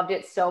and I loved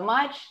it so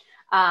much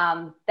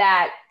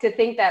that to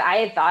think that I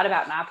had thought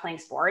about not playing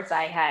sports.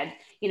 I had,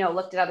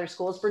 looked at other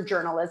schools for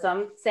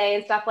journalism, say,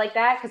 and stuff like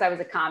that because I was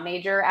a comm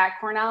major at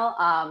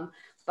Cornell.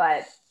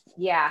 But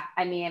yeah,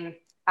 I mean,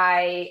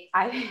 I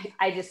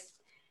just,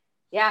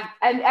 yeah.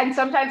 And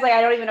sometimes like,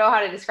 I don't even know how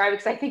to describe it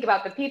because I think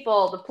about the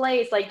people, the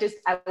place, like just,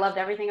 I loved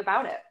everything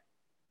about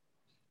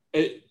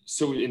it.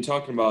 So in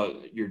talking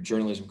about your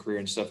journalism career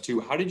and stuff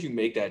too, how did you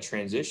make that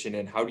transition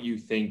and how do you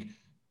think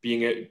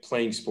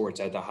playing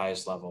sports at the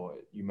highest level,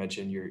 you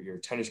mentioned your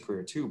tennis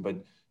career too, but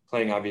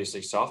playing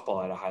obviously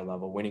softball at a high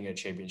level, winning a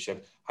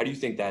championship, how do you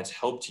think that's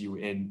helped you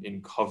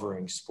in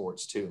covering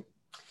sports too?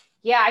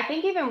 Yeah, I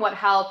think even what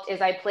helped is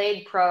I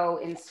played pro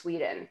in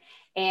Sweden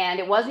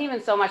and it wasn't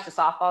even so much the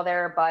softball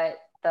there, but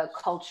the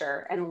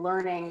culture and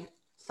learning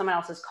someone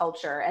else's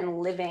culture and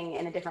living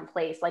in a different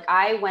place. Like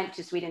I went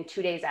to Sweden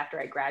 2 days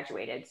after I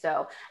graduated.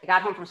 So I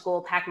got home from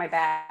school, packed my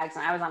bags,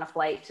 and I was on a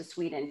flight to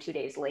Sweden 2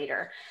 days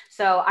later.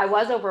 So I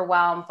was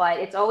overwhelmed, but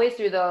it's always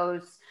through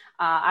those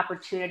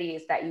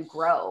opportunities that you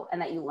grow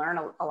and that you learn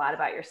a lot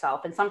about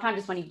yourself. And sometimes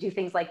it's when you do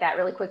things like that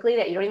really quickly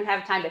that you don't even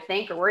have time to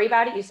think or worry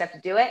about it. You just have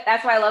to do it.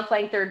 That's why I love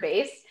playing third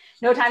base.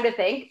 No time to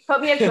think. Put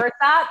me at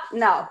shortstop.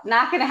 No,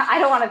 not gonna. I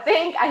don't want to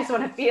think. I just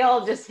want to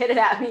feel. Just hit it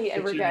at me,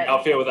 and we're good.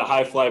 Outfit with a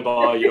high fly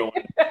ball. You don't.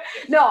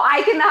 No,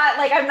 I cannot.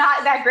 Like, I'm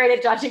not that great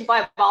at judging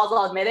fly balls.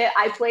 I'll admit it.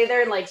 I play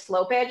there in like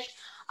slow pitch.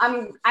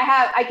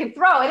 I can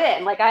throw it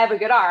in. Like, I have a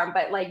good arm,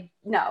 but like,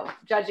 no,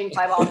 judging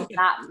fly balls is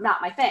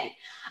not my thing.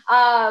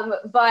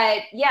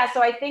 But yeah,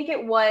 so I think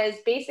it was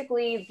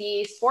basically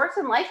the sports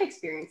and life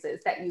experiences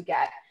that you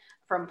get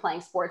from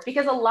playing sports,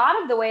 because a lot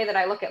of the way that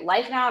I look at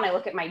life now and I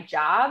look at my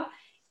job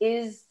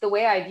is the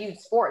way I viewed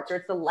sports, or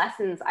it's the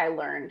lessons I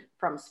learned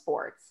from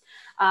sports,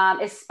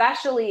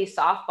 especially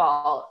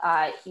softball.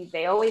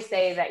 They always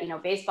say that,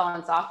 baseball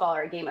and softball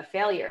are a game of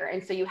failure.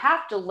 And so you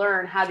have to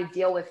learn how to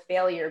deal with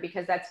failure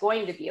because that's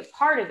going to be a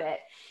part of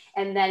it.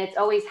 And then it's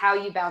always how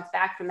you bounce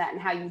back from that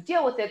and how you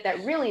deal with it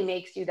that really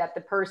makes you the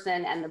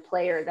person and the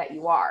player that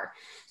you are.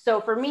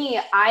 So for me,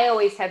 I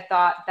always had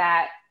thought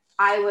that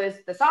I was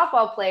the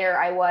softball player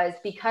I was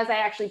because I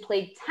actually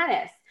played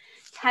tennis.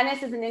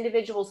 Tennis is an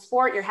individual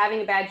sport. You're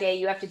having a bad day.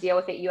 You have to deal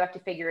with it. You have to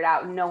figure it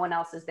out. No one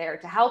else is there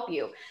to help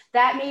you.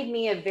 That made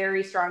me a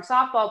very strong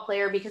softball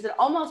player because it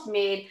almost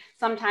made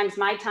sometimes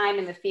my time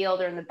in the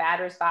field or in the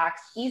batter's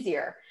box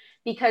easier.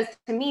 Because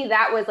to me,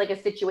 that was like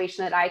a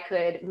situation that I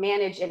could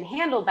manage and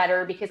handle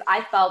better because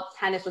I felt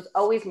tennis was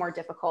always more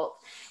difficult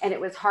and it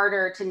was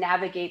harder to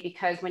navigate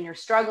because when you're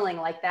struggling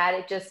like that,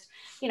 it just,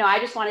 I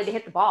just wanted to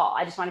hit the ball.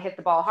 I just want to hit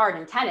the ball hard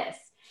in tennis.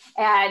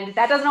 And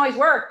that doesn't always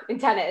work in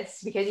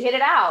tennis because you hit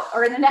it out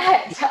or in the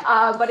net.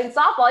 But in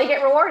softball, you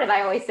get rewarded,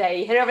 I always say.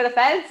 You hit it over the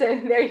fence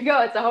and there you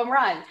go. It's a home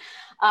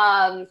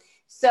run.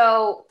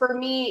 So for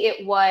me,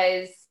 it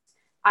was,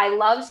 I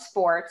love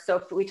sports. So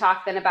if we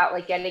talk then about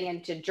like getting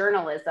into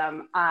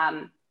journalism,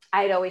 I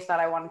had always thought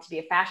I wanted to be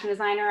a fashion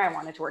designer. I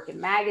wanted to work in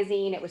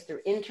magazine. It was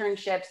through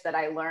internships that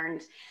I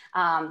learned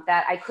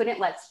that I couldn't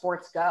let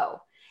sports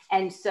go.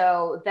 And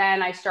so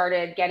then I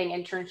started getting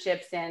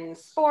internships in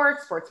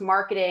sports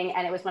marketing.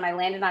 And it was when I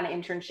landed on an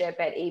internship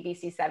at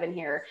ABC7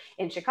 here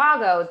in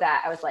Chicago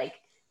that I was like,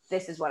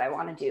 this is what I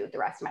want to do the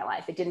rest of my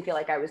life. It didn't feel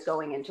like I was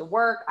going into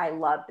work. I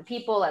loved the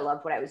people. I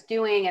loved what I was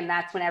doing. And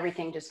that's when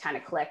everything just kind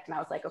of clicked. And I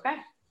was like, okay,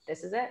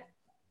 this is it.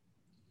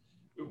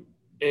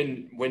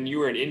 And when you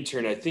were an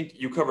intern, I think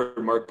you covered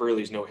Mark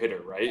Burley's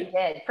no-hitter, right?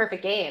 I did.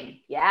 Perfect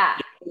game. Yeah.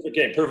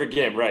 Perfect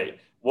game. Right.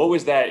 What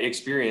was that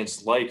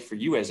experience like for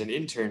you as an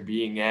intern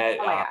being at,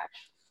 oh my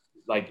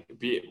gosh.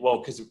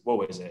 because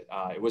what was it?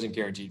 It wasn't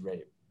guaranteed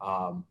rate.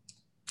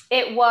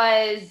 It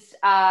was,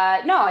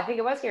 no, I think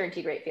it was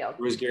guaranteed rate field.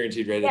 It was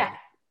guaranteed rate. Yeah.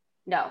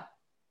 No.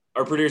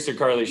 Our producer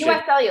Carly.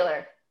 U.S.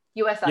 Cellular.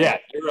 U.S. Cellular. Yeah,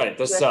 you're right.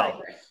 The US cell.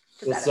 Cellular.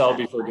 The cell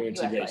before going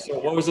to base. So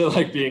what was it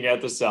like being at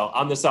the cell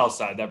on the south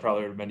side? That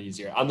probably would have been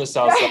easier. On the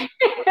south side.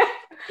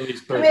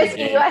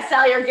 Whiskey, U.S.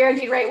 Cellular,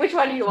 guaranteed rate. Which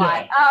one do you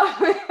want?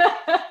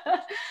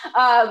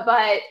 Yeah.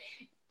 But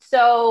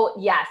so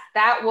yes,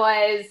 that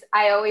was,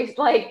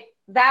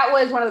 that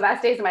was one of the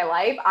best days of my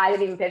life. I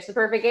didn't even pitch the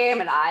perfect game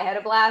and I had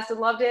a blast and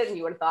loved it. And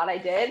you would have thought I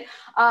did.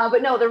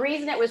 But no, the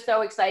reason it was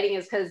so exciting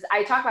is because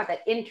I talk about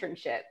that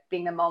internship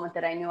being the moment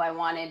that I knew I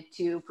wanted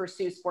to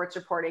pursue sports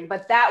reporting.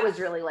 But that was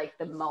really like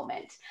the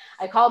moment.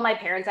 I called my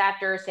parents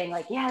after saying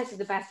like, yeah, this is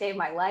the best day of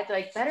my life. They're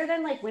like, better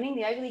than like winning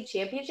the Ivy League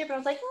championship. And I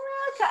was like,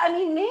 I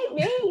mean,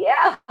 maybe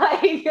yeah.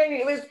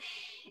 It was,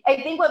 I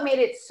think what made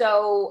it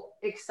so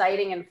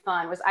exciting and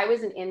fun was I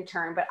was an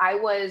intern, but I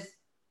was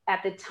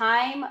at the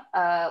time,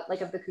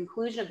 like of the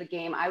conclusion of the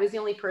game, I was the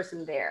only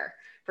person there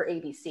for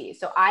ABC.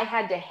 So I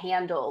had to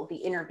handle the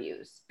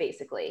interviews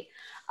basically.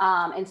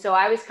 And so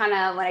I was kind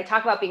of, when I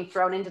talk about being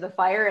thrown into the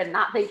fire and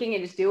not thinking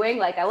and just doing,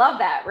 like, I love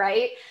that.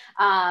 Right.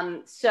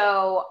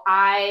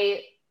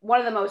 One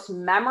of the most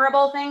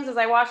memorable things as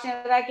I watched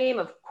into that game,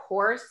 of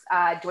course,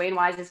 Dwayne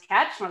Wise's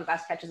catch, one of the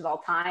best catches of all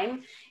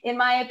time, in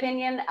my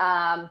opinion.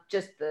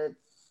 Just the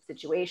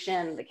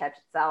situation, the catch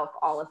itself,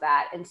 all of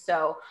that. And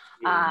so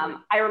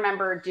I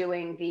remember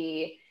doing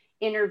the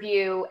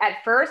interview.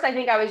 At first, I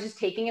think I was just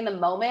taking in the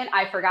moment.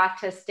 I forgot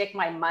to stick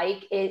my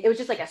mic. It was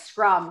just like a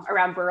scrum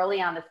around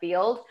Burley on the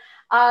field.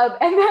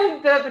 And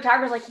then the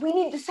photographer's like, we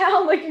need to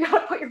sound, like, you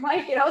gotta put your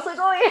mic in. I was like,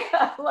 oh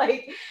yeah.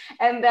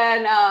 And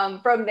then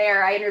from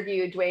there, I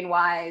interviewed Dwayne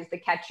Wise, the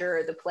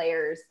catcher, the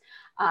players.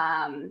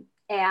 And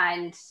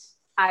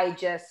I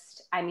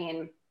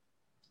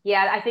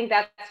think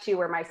that's too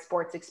where my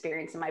sports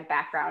experience and my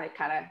background, it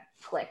kind of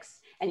clicks,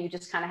 and you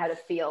just kind of had a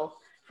feel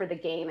for the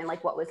game and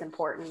like what was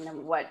important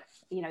and what,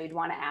 you'd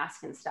want to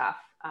ask and stuff.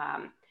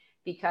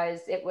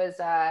 Because it was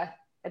a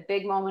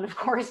big moment, of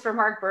course, for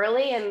Mark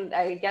Burley, and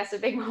I guess a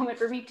big moment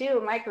for me too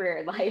in my career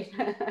in life.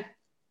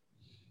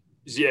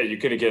 Yeah, you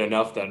couldn't get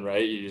enough then,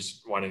 right? You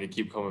just wanted to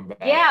keep coming back.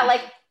 Yeah,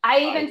 like I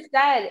even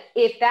said,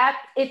 if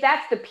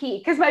that's the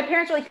peak, because my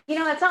parents were like,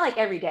 that's not like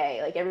every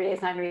day. Like every day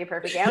is not gonna be a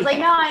perfect day. I was like,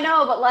 no, I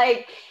know, but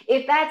like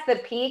if that's the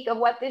peak of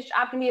what this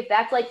job can be, if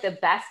that's like the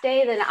best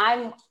day, then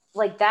I'm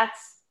like,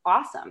 that's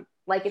awesome.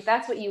 Like if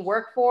that's what you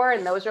work for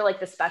and those are like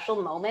the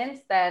special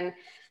moments, then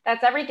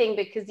that's everything,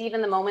 because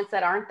even the moments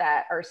that aren't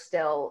that are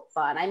still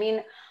fun. I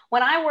mean,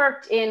 when I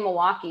worked in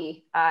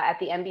Milwaukee at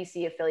the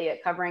NBC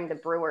affiliate covering the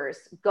Brewers,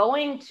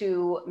 going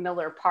to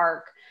Miller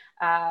Park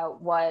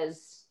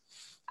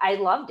I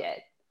loved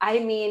it. I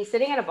mean,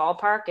 sitting at a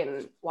ballpark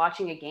and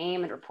watching a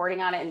game and reporting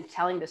on it and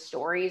telling the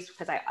stories,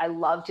 because I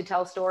love to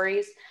tell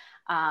stories.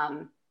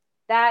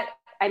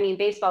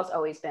 Baseball's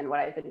always been what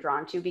I've been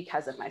drawn to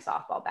because of my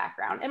softball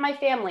background and my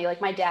family. Like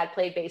my dad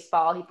played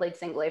baseball. He played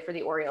single A for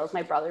the Orioles.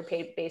 My brother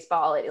played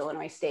baseball at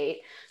Illinois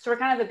State. So we're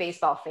kind of a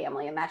baseball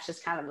family, and that's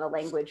just kind of the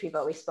language we've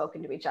always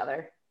spoken to each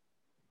other.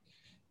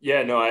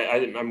 Yeah, no,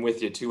 I'm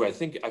with you too. I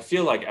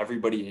feel like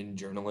everybody in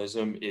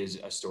journalism is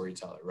a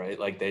storyteller, right?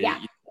 Like they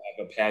have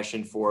a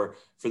passion for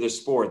the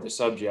sport, the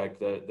subject,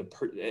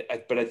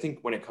 but I think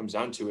when it comes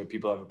down to it,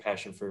 people have a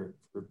passion for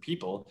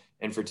people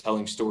and for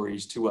telling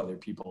stories to other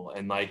people.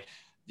 And like,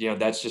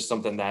 that's just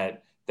something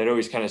that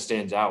always kind of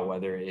stands out,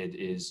 whether it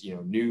is,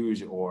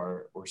 news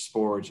or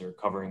sports or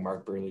covering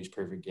Mark Burley's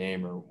perfect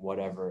game or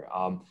whatever.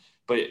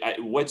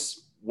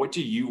 What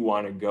do you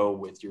want to go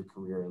with your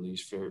career, at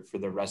least for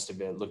the rest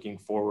of it, looking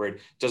forward?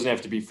 It doesn't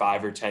have to be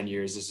 5 or 10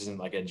 years. This isn't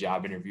like a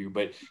job interview,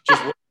 but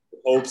just what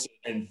hopes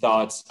and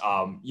thoughts,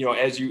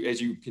 as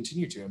you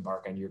continue to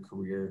embark on your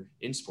career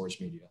in sports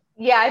media.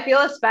 Yeah, I feel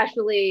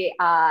especially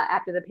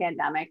after the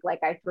pandemic, like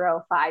I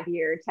throw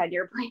 5-year,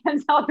 10-year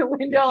plans out the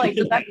window, like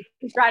just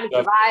trying to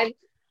survive.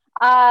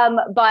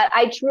 But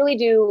I truly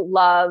do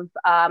love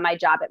my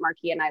job at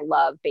Marquee, and I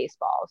love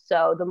baseball.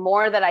 So the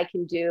more that I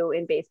can do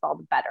in baseball,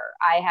 the better.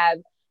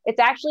 It's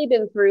actually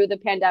been through the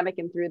pandemic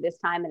and through this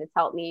time, and it's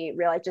helped me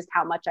realize just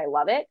how much I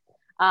love it.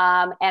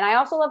 And I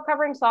also love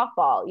covering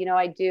softball.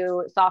 I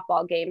do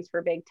softball games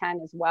for Big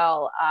Ten as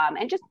well.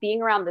 And just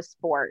being around the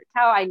sport,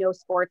 how I know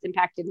sports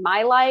impacted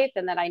my life,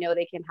 and then I know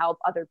they can help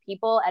other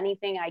people.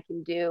 Anything I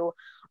can do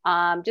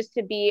just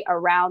to be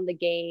around the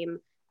game,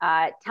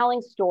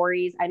 telling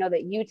stories. I know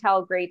that you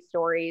tell great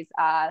stories.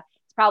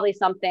 It's probably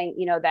something,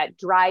 that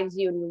drives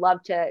you, and you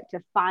love to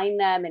find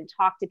them and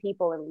talk to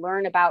people and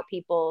learn about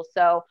people.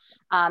 So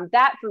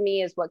that for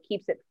me is what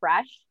keeps it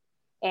fresh,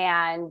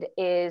 and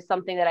is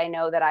something that I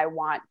know that I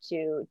want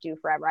to do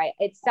forever.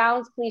 It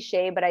sounds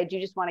cliche, but I do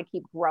just want to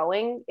keep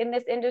growing in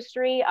this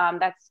industry.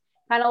 That's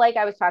kind of like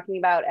I was talking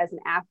about as an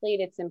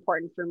athlete. It's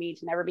important for me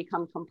to never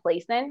become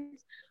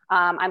complacent.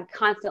 I'm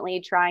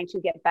constantly trying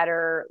to get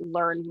better,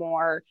 learn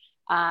more,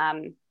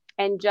 and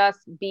just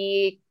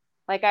be,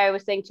 like I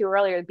was saying to you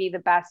earlier, be the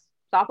best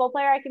softball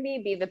player I can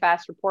be the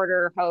best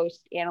reporter,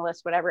 host,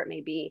 analyst, whatever it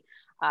may be,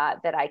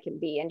 that I can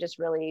be, and just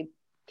really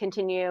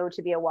continue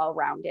to be a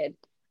well-rounded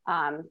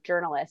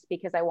journalist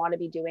because I want to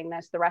be doing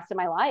this the rest of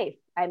my life.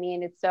 I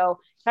mean, it's so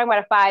talking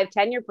about a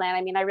 5-10 year plan.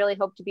 I mean, I really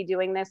hope to be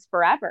doing this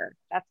forever.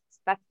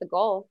 That's the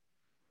goal.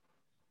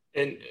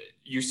 And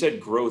you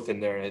said growth in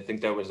there, and I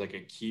think that was like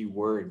a key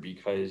word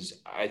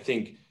because I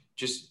think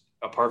just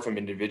apart from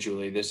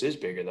individually, this is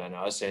bigger than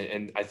us.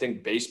 And I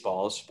think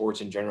baseball,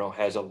 sports in general,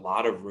 has a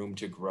lot of room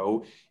to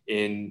grow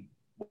in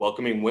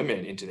welcoming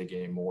women into the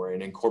game more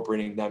and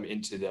incorporating them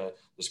into the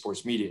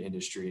sports media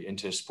industry,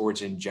 into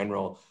sports in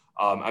general.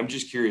 I'm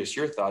just curious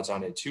your thoughts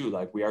on it too.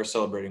 Like we are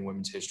celebrating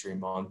Women's History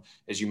Month.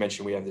 As you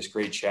mentioned, we have this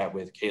great chat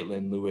with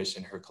Caitlin Lewis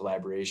and her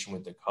collaboration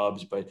with the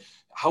Cubs. But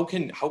how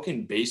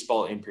can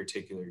baseball in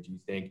particular, do you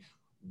think,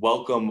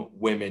 welcome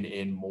women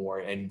in more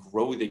and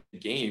grow the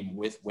game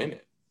with women?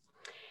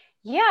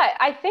 Yeah,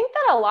 I think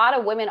that a lot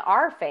of women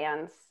are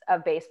fans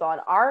of baseball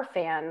and are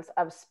fans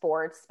of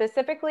sports.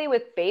 Specifically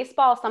with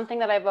baseball, something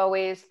that I've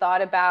always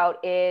thought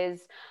about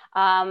is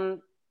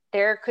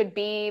there could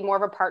be more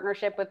of a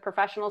partnership with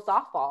professional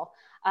softball.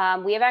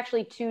 We have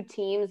actually two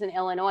teams in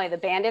Illinois. The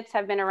Bandits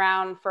have been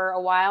around for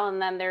a while,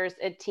 and then there's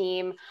a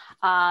team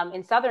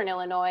in Southern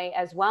Illinois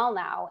as well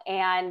now.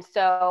 And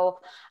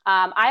so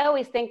I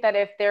always think that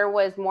if there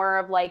was more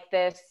of like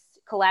this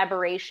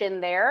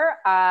collaboration there,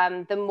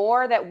 the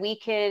more that we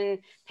can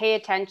pay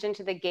attention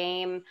to the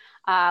game,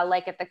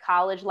 like at the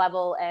college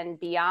level and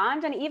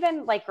beyond, and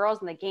even like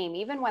girls in the game,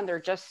 even when they're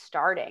just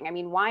starting. I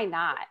mean, why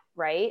not,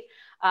 right?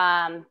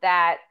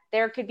 That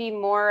there could be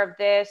more of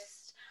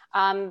this,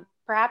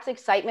 perhaps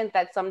excitement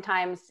that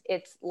sometimes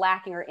it's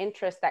lacking or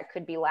interest that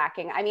could be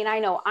lacking. I mean, I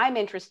know I'm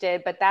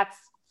interested, but that's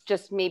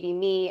just maybe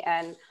me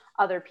and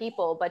other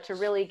people, but to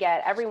really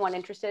get everyone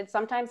interested,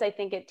 sometimes I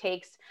think it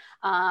takes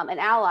an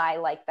ally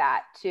like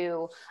that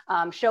to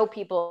show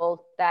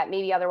people that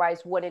maybe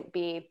otherwise wouldn't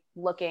be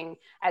looking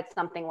at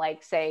something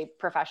like, say,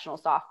 professional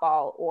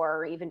softball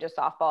or even just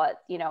softball at,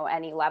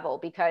 any level.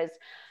 Because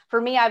for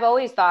me, I've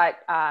always thought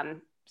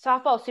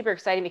softball is super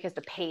exciting because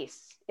the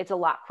pace, it's a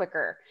lot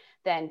quicker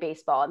than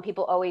baseball. And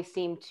people always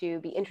seem to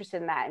be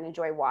interested in that and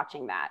enjoy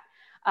watching that.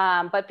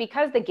 But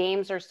because the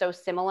games are so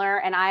similar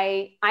and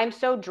I'm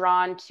so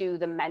drawn to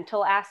the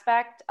mental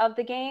aspect of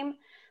the game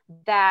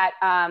that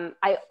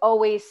I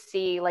always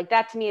see like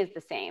that to me is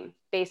the same,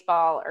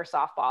 baseball or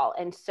softball.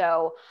 And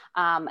so,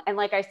 and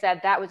like I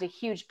said, that was a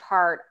huge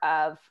part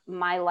of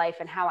my life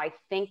and how I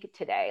think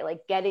today,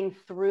 like getting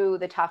through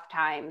the tough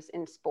times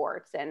in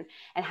sports and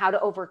how to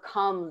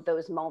overcome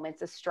those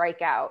moments, a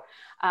strikeout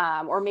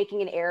or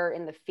making an error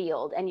in the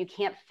field. And you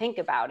can't think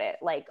about it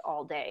like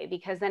all day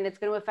because then it's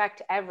going to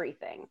affect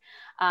everything.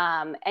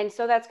 And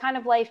so that's kind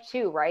of life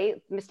too,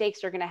 right?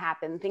 Mistakes are going to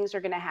happen, things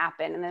are going to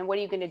happen. And then what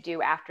are you going to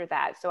do after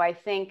that? So I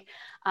think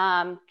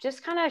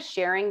just kind of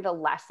sharing the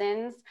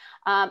lessons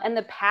and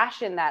the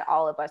passion that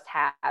all of us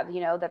have,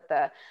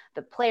 that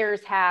the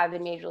players have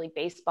in Major League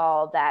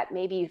Baseball, that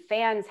maybe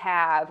fans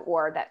have,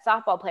 or that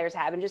softball players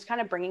have, and just kind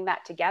of bringing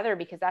that together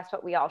because that's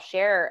what we all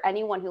share.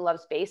 Anyone who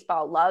loves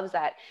baseball loves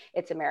that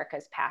it's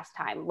America's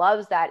pastime,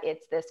 loves that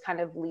it's this kind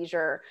of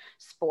leisure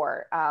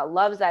sport,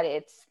 loves that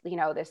it's,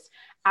 this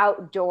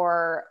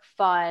outdoor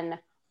fun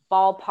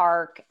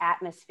ballpark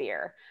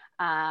atmosphere.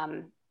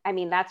 I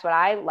mean, that's what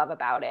I love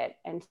about it.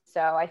 And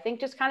so I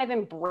think just kind of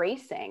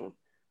embracing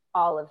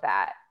all of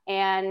that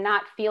and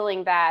not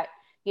feeling that,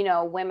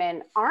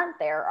 women aren't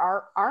there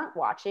or aren't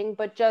watching,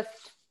 but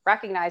just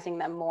recognizing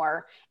them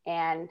more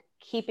and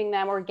keeping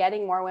them or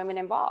getting more women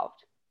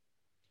involved.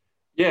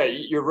 Yeah,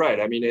 you're right.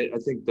 I mean, I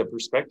think the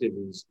perspective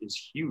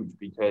is huge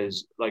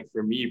because, like,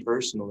 for me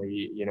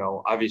personally,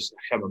 obviously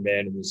I'm a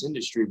man in this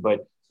industry, but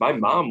my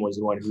mom was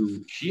the one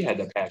who she had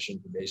the passion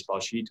for baseball.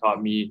 She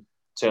taught me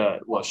she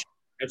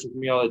catch with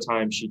me all the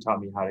time. She taught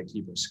me how to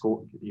keep a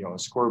score, a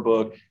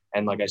scorebook,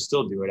 and like I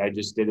still do it. I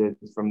just did it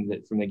from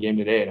the game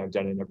today, and I've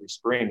done it every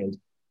spring. And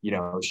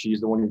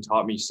she's the one who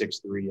taught me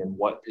 6'3" and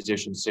what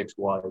position 6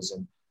 was,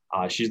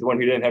 and she's the one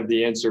who didn't have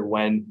the answer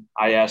when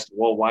I asked,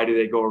 well, why do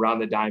they go around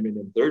the diamond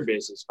and third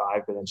base is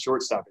 5, but then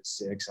shortstop is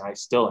 6? And I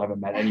still haven't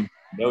met anyone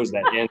who knows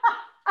that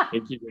answer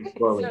and keeping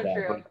score with So that.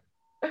 true.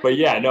 But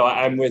yeah, no,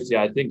 I'm with you.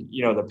 I think,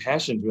 the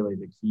passion is really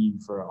the key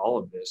for all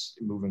of this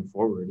moving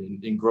forward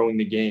and in growing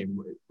the game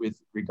with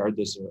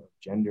regardless of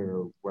gender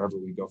or wherever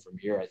we go from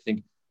here. I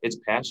think it's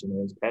passion,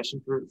 and it's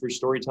passion for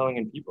storytelling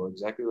and people,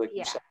 exactly like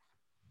you said.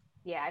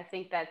 Yeah, I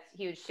think that's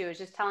huge too. Is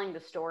just telling the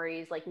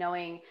stories, like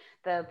knowing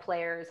the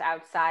players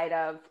outside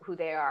of who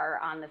they are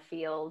on the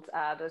field,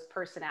 those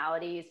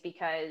personalities,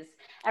 because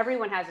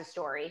everyone has a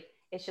story.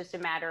 It's just a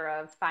matter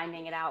of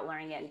finding it out,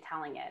 learning it, and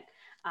telling it.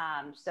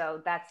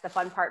 So that's the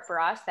fun part for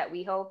us that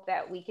we hope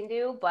that we can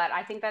do. But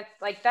I think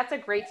that's a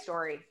great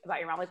story about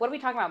your mom. Like, what are we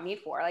talking about me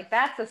for? Like,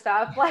 that's the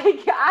stuff.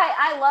 Like,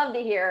 I love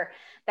to hear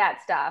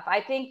that stuff.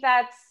 I think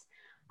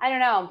I don't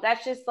know.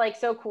 That's just like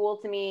so cool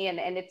to me.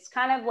 And it's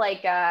kind of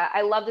like,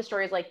 I love the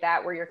stories like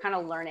that where you're kind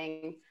of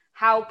learning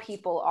how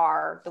people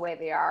are the way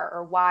they are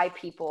or why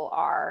people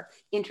are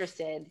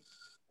interested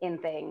in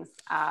things,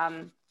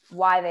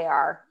 why they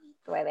are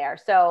the way they are.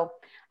 So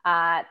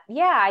yeah,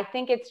 I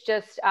think it's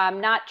just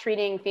not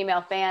treating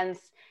female fans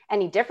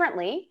any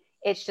differently.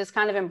 it's just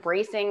kind of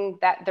embracing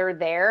that they're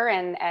there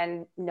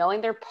and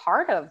knowing they're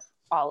part of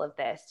all of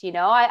this.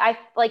 I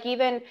like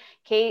even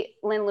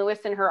Caitlin Lewis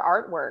and her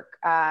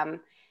artwork,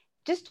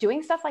 just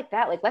doing stuff like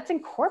that. Like, let's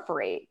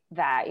incorporate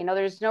that.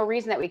 There's no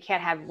reason that we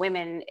can't have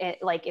women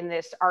in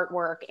this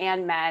artwork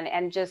and men,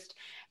 and just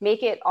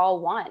make it all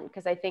one.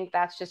 Cause I think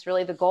that's just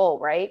really the goal,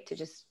 right? To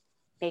just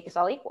make us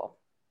all equal.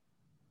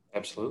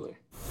 Absolutely.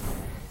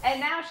 And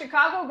now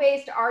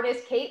Chicago-based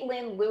artist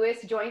Caitlin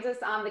Lewis joins us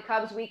on the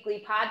Cubs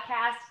Weekly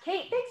podcast.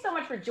 Kate, thanks so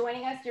much for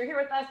joining us. You're here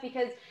with us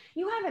because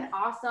you have an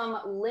awesome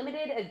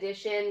limited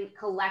edition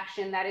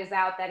collection that is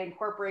out that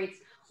incorporates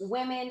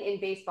women in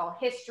baseball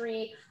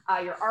history.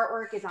 Your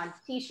artwork is on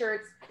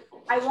t-shirts.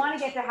 I want to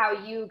get to how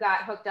you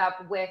got hooked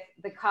up with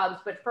the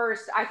Cubs, but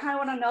first I kind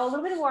of want to know a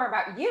little bit more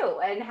about you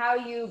and how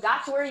you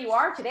got to where you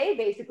are today,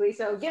 basically.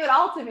 So give it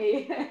all to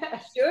me.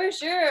 Sure.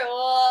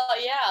 Well,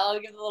 yeah, I'll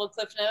give a little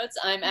cliff notes.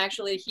 I'm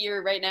actually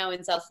here right now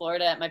in South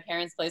Florida at my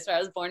parents' place where I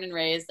was born and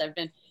raised. I've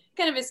been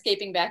kind of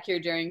escaping back here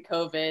during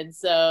COVID.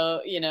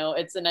 So,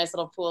 it's a nice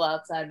little pool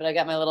outside, but I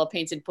got my little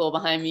painted pool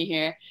behind me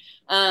here.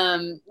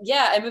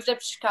 I moved up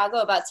to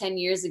Chicago about 10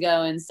 years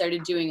ago and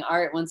started doing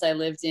art once I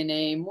lived in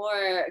a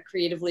more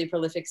creatively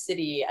prolific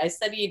city. I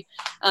studied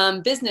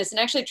business and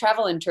actually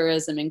travel and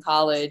tourism in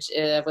college.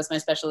 Was my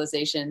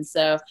specialization.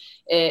 So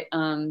it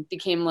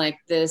became like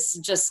this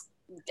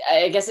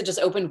I guess it just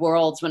opened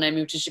worlds when I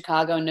moved to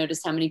Chicago and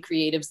noticed how many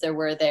creatives there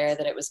were there,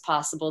 that it was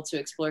possible to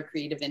explore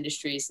creative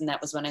industries. And that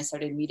was when I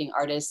started meeting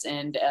artists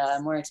and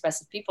more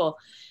expressive people,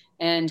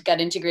 and got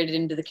integrated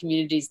into the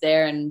communities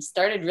there, and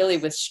started really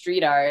with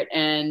street art,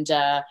 and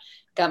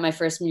got my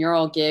first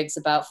mural gigs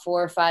about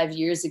 4 or 5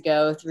 years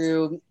ago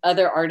through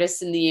other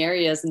artists in the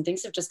areas, and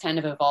things have just kind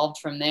of evolved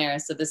from there.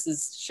 So this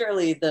is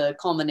surely the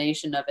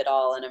culmination of it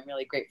all, and I'm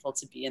really grateful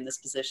to be in this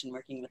position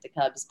working with the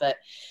Cubs. But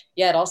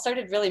yeah, it all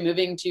started really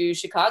moving to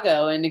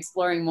Chicago and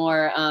exploring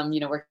more,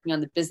 working on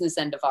the business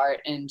end of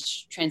art and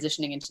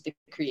transitioning into the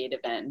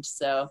creative end.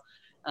 So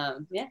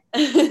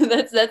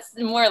that's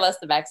more or less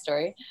the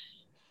backstory.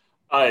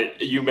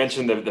 You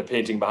mentioned the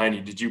painting behind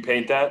you. Did you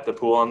paint that, the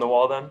pool on the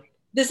wall then?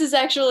 This is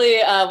actually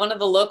one of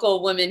the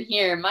local women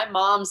here. My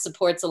mom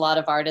supports a lot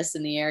of artists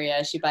in the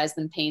area. She buys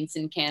them paints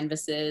and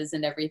canvases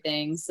and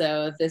everything.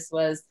 So this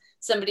was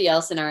somebody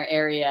else in our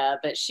area,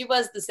 but she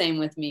was the same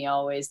with me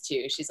always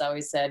too. She's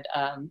always said,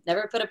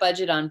 never put a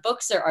budget on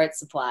books or art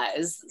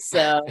supplies.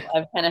 So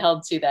I've kind of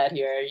held to that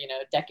here,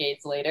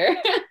 decades later.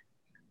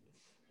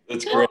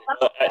 That's great.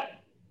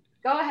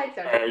 Go ahead,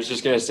 sir. I was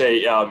just going to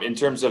say, in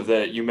terms of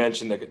you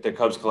mentioned the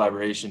Cubs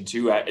collaboration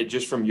too,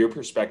 just from your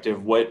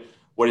perspective, what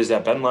has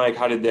that been like?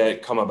 How did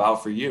that come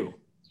about for you?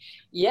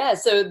 Yeah,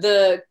 so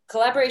the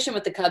collaboration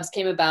with the Cubs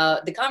came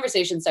about, the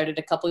conversation started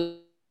a couple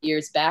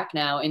years back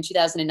now in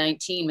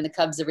 2019, when the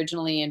Cubs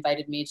originally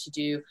invited me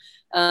to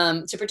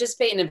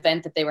participate in an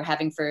event that they were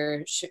having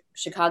for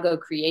Chicago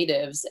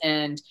creatives.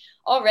 And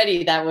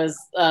already that was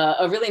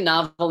a really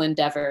novel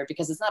endeavor,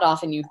 because it's not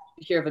often you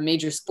hear of a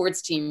major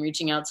sports team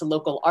reaching out to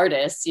local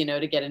artists,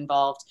 to get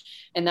involved.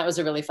 And that was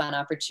a really fun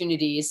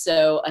opportunity.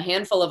 So a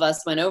handful of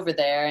us went over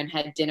there and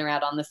had dinner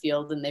out on the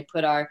field, and they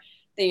put our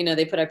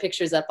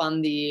pictures up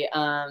on the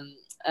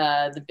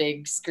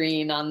big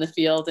screen on the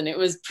field. And it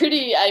was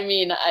pretty,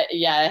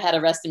 I had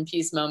a rest in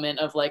peace moment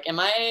of like, am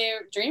I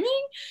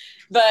dreaming?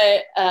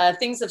 But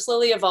things have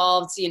slowly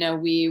evolved.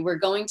 We were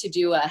going to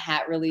do a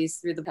hat release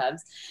through the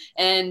Cubs,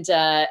 and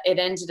it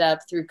ended up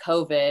through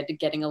COVID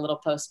getting a little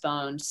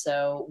postponed.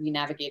 So we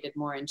navigated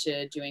more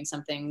into doing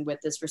something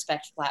with this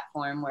Respect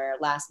platform, where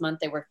last month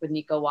they worked with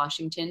Nico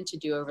Washington to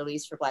do a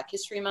release for Black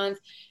History Month.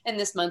 And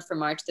this month for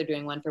March, they're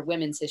doing one for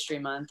Women's History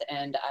Month.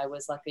 And I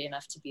was lucky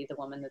enough to be the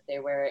woman that they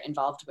were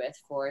involved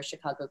with for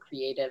Chicago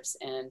creatives.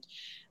 And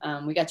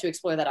we got to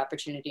explore that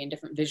opportunity and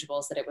different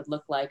visuals that it would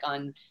look like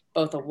on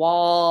both a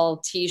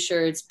wall,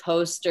 t-shirts,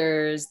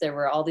 posters. There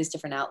were all these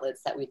different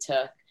outlets that we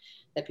took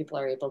that people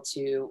are able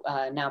to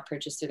now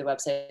purchase through the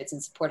websites,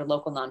 and support a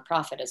local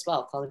nonprofit as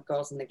well called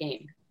Girls in the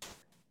Game.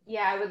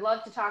 Yeah, I would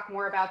love to talk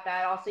more about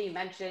that. Also, you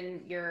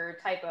mentioned your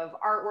type of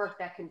artwork,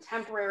 that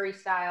contemporary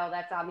style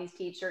that's on these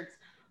t-shirts.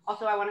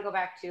 Also, I want to go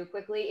back to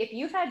quickly, if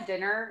you've had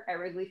dinner at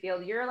Wrigley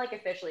Field, you're like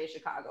officially a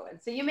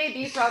Chicagoan. So you may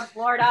be from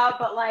Florida,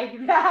 but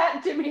like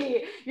that to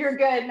me, you're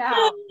good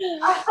now.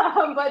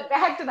 But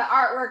back to the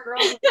artwork,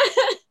 girls,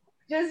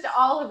 just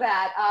all of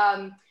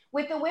that.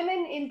 With the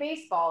women in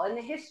baseball and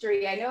the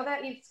history, I know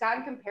that it's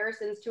gotten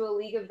comparisons to a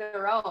league of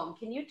their own.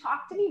 Can you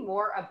talk to me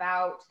more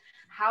about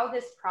how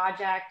this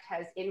project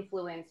has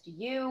influenced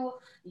you,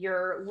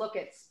 your look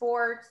at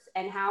sports,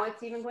 and how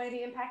it's even going to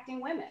be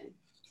impacting women?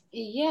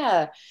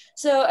 Yeah.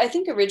 So I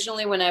think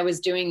originally when I was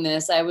doing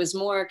this, I was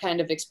more kind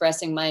of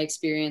expressing my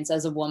experience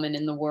as a woman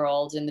in the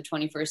world in the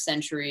 21st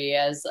century,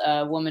 as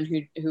a woman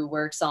who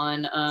works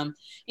on,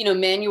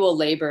 manual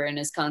labor and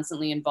is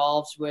constantly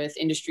involved with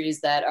industries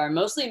that are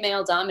mostly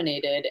male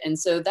dominated. And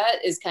so that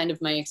is kind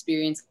of my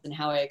experience and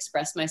how I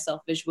express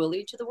myself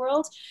visually to the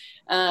world.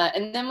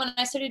 And then when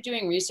I started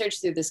doing research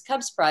through this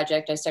Cubs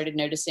project, I started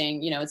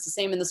noticing, it's the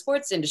same in the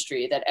sports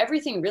industry, that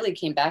everything really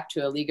came back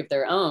to a league of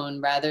their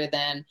own rather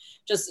than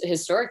just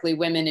historically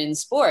women in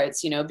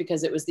sports,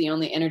 because it was the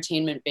only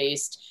entertainment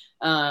based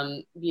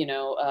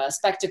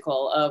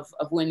spectacle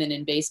of women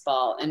in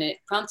baseball. And it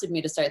prompted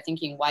me to start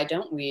thinking, why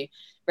don't we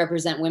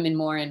represent women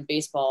more in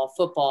baseball,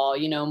 football,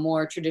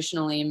 more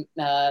traditionally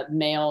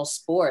male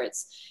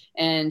sports?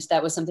 And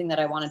that was something that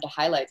I wanted to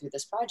highlight through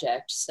this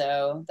project.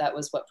 So that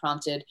was what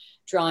prompted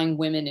drawing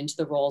women into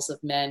the roles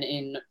of men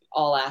in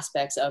all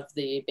aspects of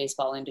the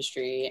baseball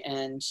industry.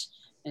 And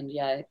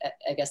yeah,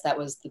 I guess that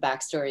was the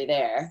backstory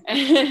there.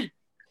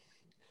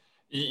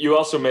 You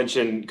also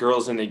mentioned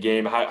Girls in the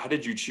Game. How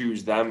did you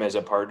choose them as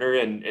a partner,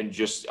 and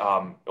just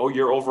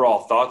your overall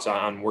thoughts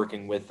on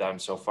working with them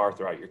so far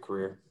throughout your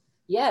career?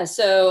 Yeah,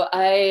 so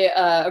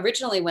I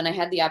originally, when I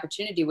had the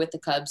opportunity with the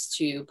Cubs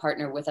to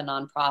partner with a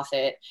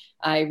nonprofit,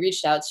 I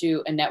reached out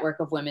to a network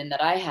of women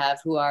that I have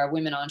who are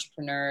women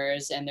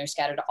entrepreneurs, and they're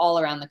scattered all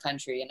around the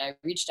country. And I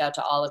reached out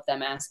to all of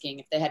them asking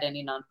if they had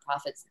any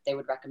nonprofits that they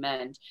would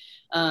recommend.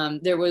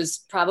 There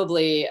was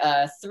probably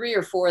 3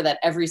 or 4 that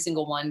every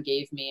single one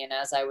gave me. And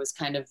as I was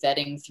kind of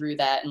vetting through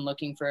that and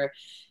looking for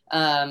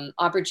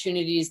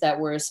opportunities that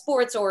were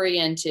sports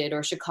oriented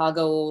or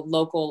Chicago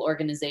local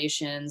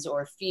organizations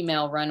or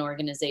female run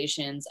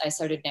organizations, I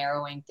started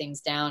narrowing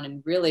things down,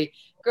 and really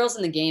Girls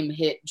in the Game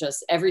hit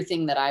just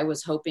everything that I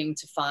was hoping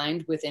to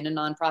find within a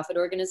nonprofit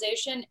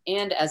organization.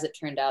 And as it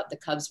turned out, the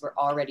Cubs were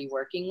already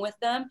working with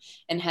them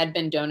and had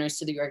been donors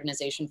to the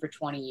organization for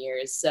 20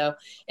 years. So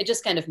it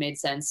just kind of made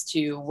sense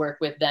to work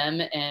with them.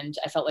 And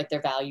I felt like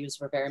their values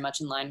were very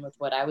much in line with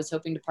what I was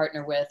hoping to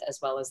partner with, as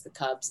well as the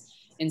Cubs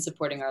in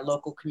supporting our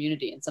local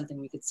community, and something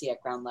we could see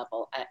at ground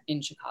level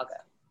in Chicago.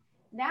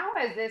 Now,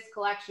 as this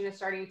collection is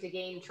starting to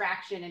gain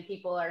traction and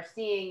people are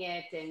seeing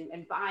it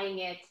and buying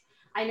it,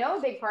 I know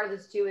a big part of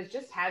this too is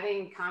just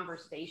having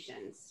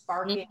conversations,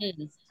 sparking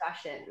Mm-hmm.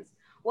 discussions.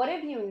 What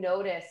have you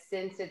noticed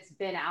since it's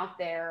been out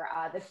there,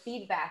 the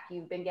feedback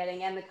you've been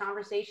getting and the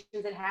conversations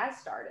it has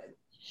started?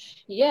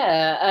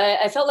 Yeah,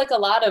 I felt like a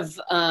lot of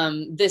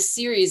this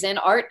series and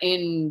art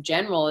in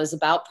general is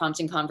about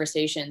prompting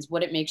conversations.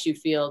 What it makes you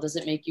feel. Does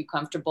it make you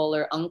comfortable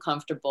or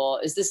uncomfortable?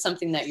 Is this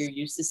something that you're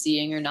used to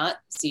seeing or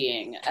not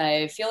seeing?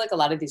 I feel like a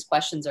lot of these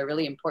questions are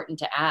really important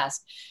to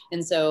ask.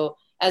 And so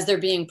as they're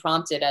being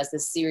prompted, as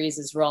this series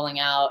is rolling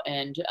out,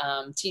 and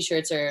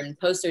t-shirts and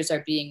posters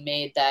are being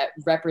made that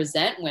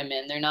represent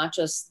women, they're not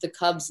just the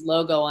Cubs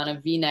logo on a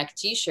v-neck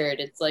t-shirt.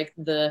 It's like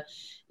the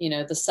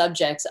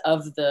subjects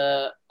of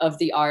the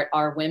art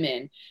are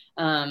women.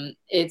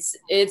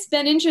 It's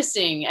been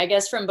interesting, I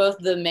guess, from both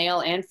the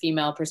male and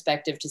female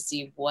perspective, to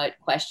see what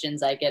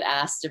questions I get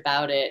asked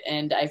about it.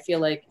 And I feel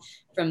like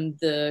from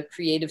the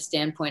creative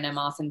standpoint, I'm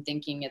often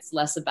thinking it's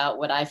less about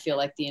what I feel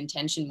like the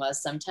intention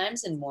was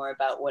sometimes, and more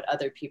about what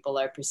other people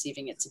are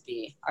perceiving it to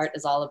be. Art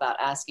is all about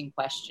asking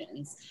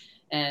questions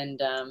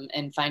and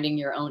finding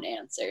your own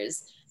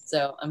answers.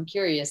 So I'm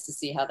curious to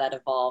see how that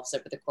evolves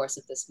over the course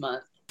of this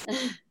month.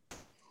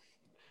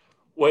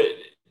 What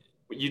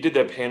you did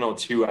that panel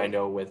too, I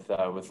know, with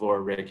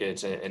Laura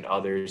Ricketts and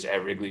others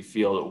at Wrigley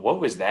Field. What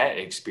was that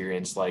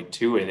experience like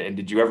too? And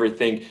did you ever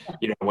think,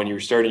 when you were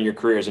starting your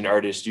career as an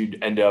artist, you'd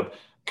end up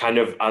kind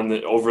of on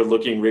the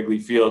overlooking Wrigley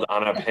Field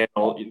on a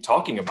panel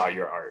talking about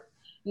your art?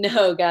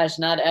 No, gosh,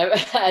 not ever.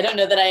 I don't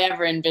know that I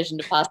ever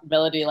envisioned a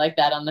possibility like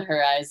that on the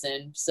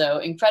horizon. So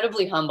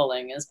incredibly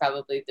humbling is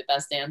probably the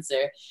best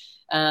answer.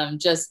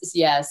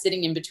 Yeah,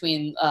 sitting in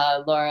between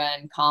Laura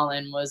and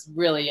Colin was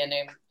really an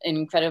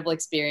incredible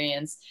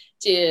experience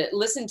to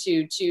listen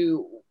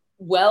to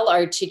well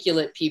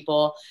articulate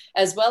people,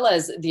 as well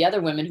as the other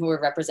women who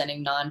were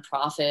representing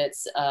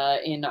nonprofits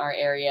in our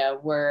area,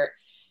 were,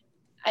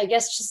 I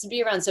guess, just to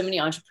be around so many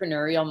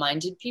entrepreneurial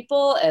minded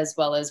people, as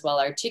well as well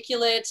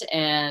articulate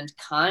and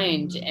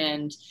kind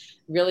and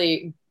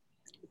really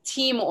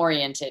team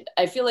oriented.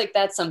 I feel like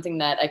that's something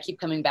that I keep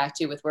coming back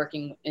to with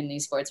working in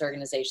these sports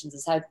organizations,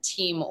 is how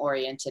team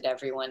oriented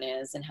everyone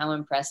is, and how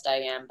impressed I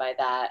am by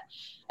that.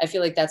 I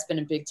feel like that's been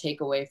a big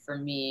takeaway for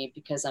me,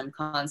 because I'm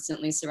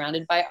constantly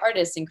surrounded by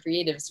artists and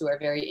creatives who are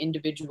very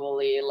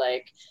individually,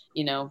 like,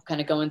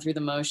 kind of going through the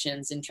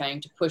motions and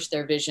trying to push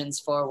their visions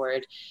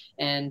forward.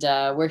 And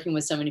working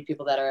with so many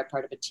people that are a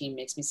part of a team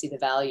makes me see the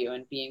value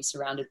in being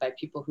surrounded by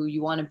people who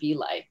you want to be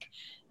like.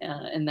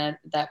 And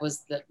that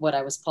was what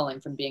I was pulling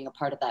from being a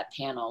part of that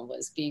panel,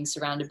 was being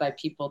surrounded by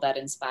people that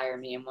inspire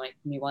me and make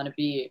me want to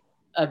be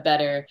a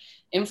better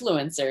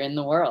influencer in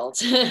the world.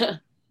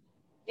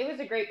 It was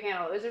a great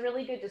panel. It was a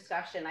really good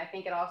discussion. I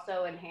think it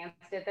also enhanced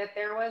it that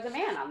there was a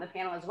man on the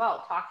panel as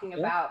well, talking Yeah.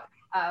 about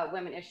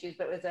women issues,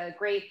 but it was a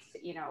great,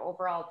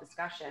 overall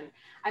discussion.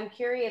 I'm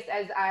curious,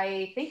 as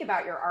I think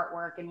about your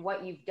artwork and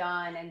what you've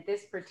done and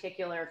this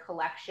particular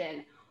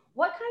collection,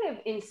 what kind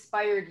of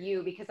inspired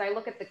you? Because I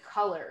look at the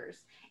colors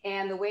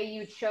and the way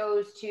you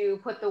chose to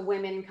put the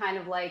women kind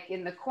of like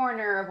in the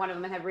corner, one of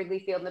them had Wrigley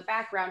Field in the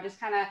background, just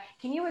kind of,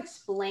 can you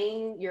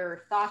explain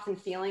your thoughts and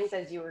feelings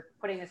as you were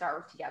putting this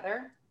artwork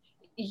together?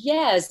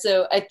 Yeah,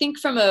 so I think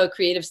from a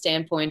creative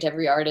standpoint,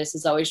 every artist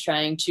is always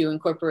trying to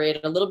incorporate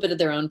a little bit of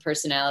their own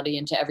personality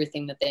into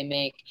everything that they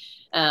make.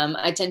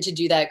 I tend to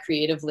do that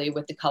creatively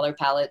with the color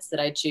palettes that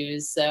I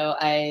choose. So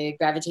I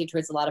gravitate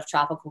towards a lot of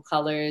tropical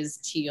colors,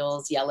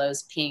 teals,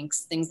 yellows,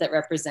 pinks, things that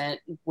represent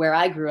where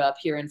I grew up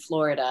here in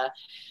Florida.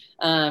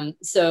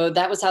 So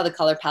that was how the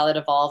color palette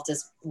evolved,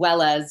 as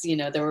well as,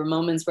 there were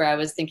moments where I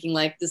was thinking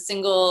like the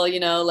single,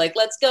 like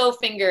let's go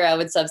finger, I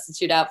would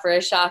substitute out for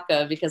a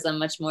shaka because I'm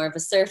much more of a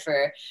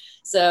surfer.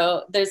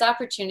 So there's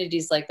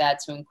opportunities like that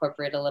to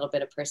incorporate a little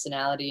bit of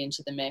personality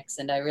into the mix.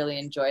 And I really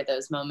enjoy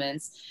those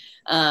moments.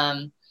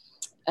 So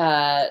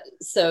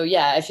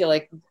yeah, I feel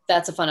like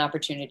that's a fun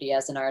opportunity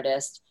as an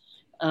artist.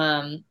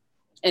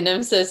 And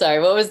I'm so sorry,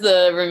 what was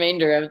the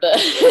remainder of the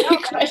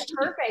question?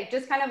 Perfect.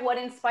 Just kind of what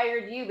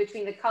inspired you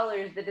between the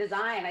colors, the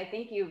design. I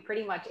think you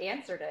pretty much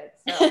answered it.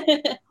 So, so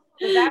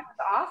that was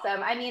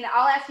awesome. I mean,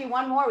 I'll ask you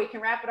one more. We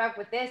can wrap it up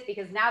with this,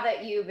 because now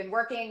that you've been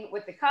working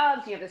with the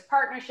Cubs, you have this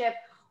partnership,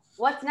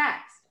 what's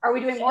next? Are we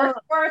doing more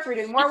sports? Are we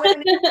doing more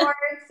women in sports?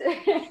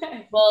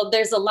 Well,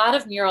 there's a lot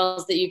of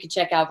murals that you could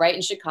check out right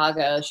in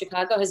Chicago.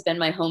 Chicago has been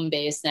my home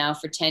base now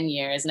for 10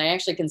 years. And I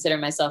actually consider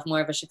myself more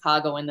of a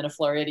Chicagoan than a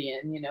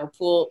Floridian,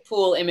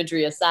 pool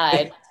imagery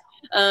aside.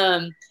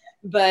 So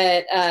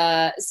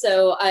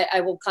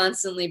I will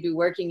constantly be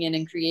working in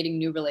and creating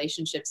new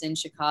relationships in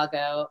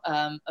Chicago.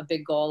 A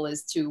big goal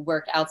is to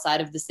work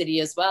outside of the city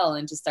as well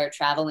and to start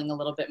traveling a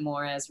little bit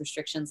more as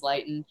restrictions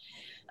lighten.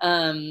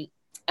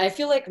 I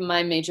feel like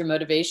my major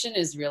motivation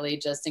is really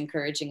just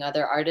encouraging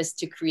other artists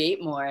to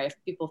create more. If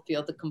people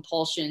feel the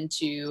compulsion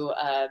to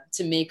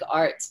make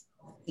art,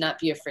 not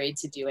be afraid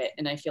to do it.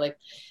 And I feel like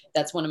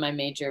that's one of my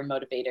major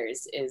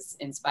motivators, is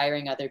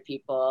inspiring other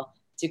people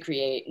to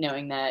create,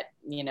 knowing that,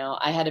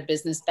 I had a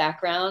business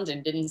background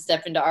and didn't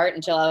step into art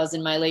until I was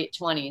in my late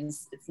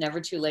 20s. It's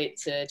never too late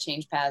to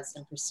change paths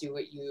and pursue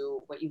what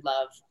you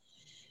love.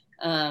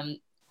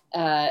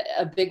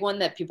 A big one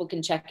that people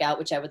can check out,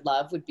 which I would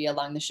love, would be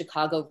along the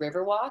Chicago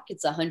Riverwalk.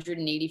 It's a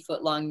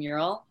 180-foot long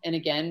mural. And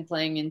again,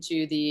 playing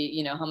into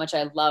the, how much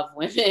I love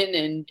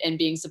women and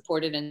being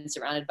supported and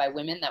surrounded by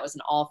women. That was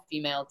an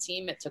all-female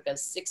team. It took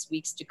us 6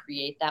 weeks to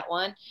create that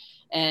one.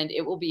 And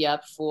it will be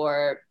up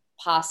for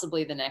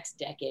possibly the next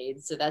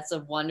decade. So that's a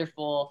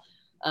wonderful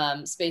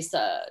space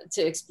to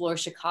explore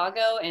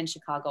Chicago and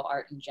Chicago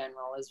art in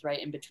general. Is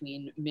right in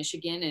between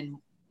Michigan and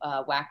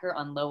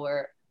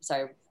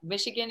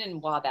Michigan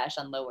and Wabash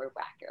on Lower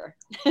Wacker.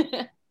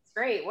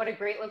 Great. What a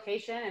great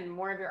location, and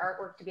more of your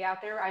artwork to be out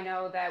there. I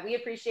know that we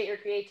appreciate your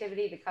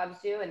creativity, the Cubs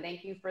do, and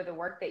thank you for the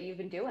work that you've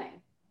been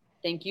doing.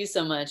 Thank you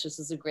so much. This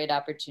was a great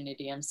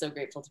opportunity. I'm so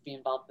grateful to be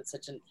involved with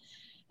such an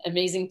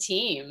amazing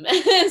team,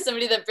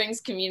 somebody that brings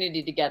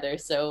community together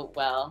so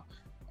well.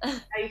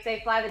 How you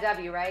say, fly the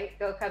W, right?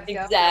 Go Cubs,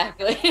 go.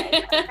 Exactly.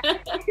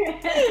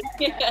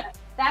 Yeah.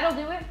 That'll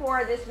do it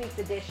for this week's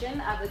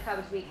edition of the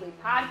Cubs Weekly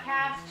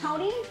Podcast.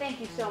 Tony,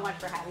 thank you so much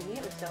for having me.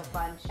 It was so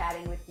fun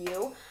chatting with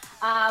you.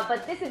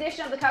 But this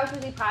edition of the Cubs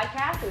Weekly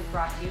Podcast was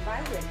brought to you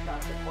by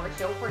Ridgecrest, of course.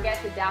 Don't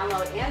forget to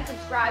download and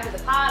subscribe to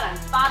the pod on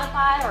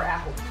Spotify or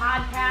Apple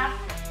Podcasts.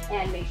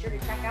 And make sure to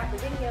check out the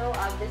video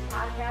of this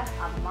podcast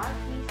on the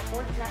Marquee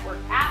Sports Network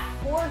app.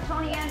 For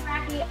Tony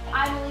Andracki,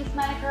 I'm Elise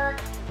Menaker.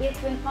 It's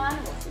been fun.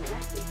 We'll see you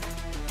next week.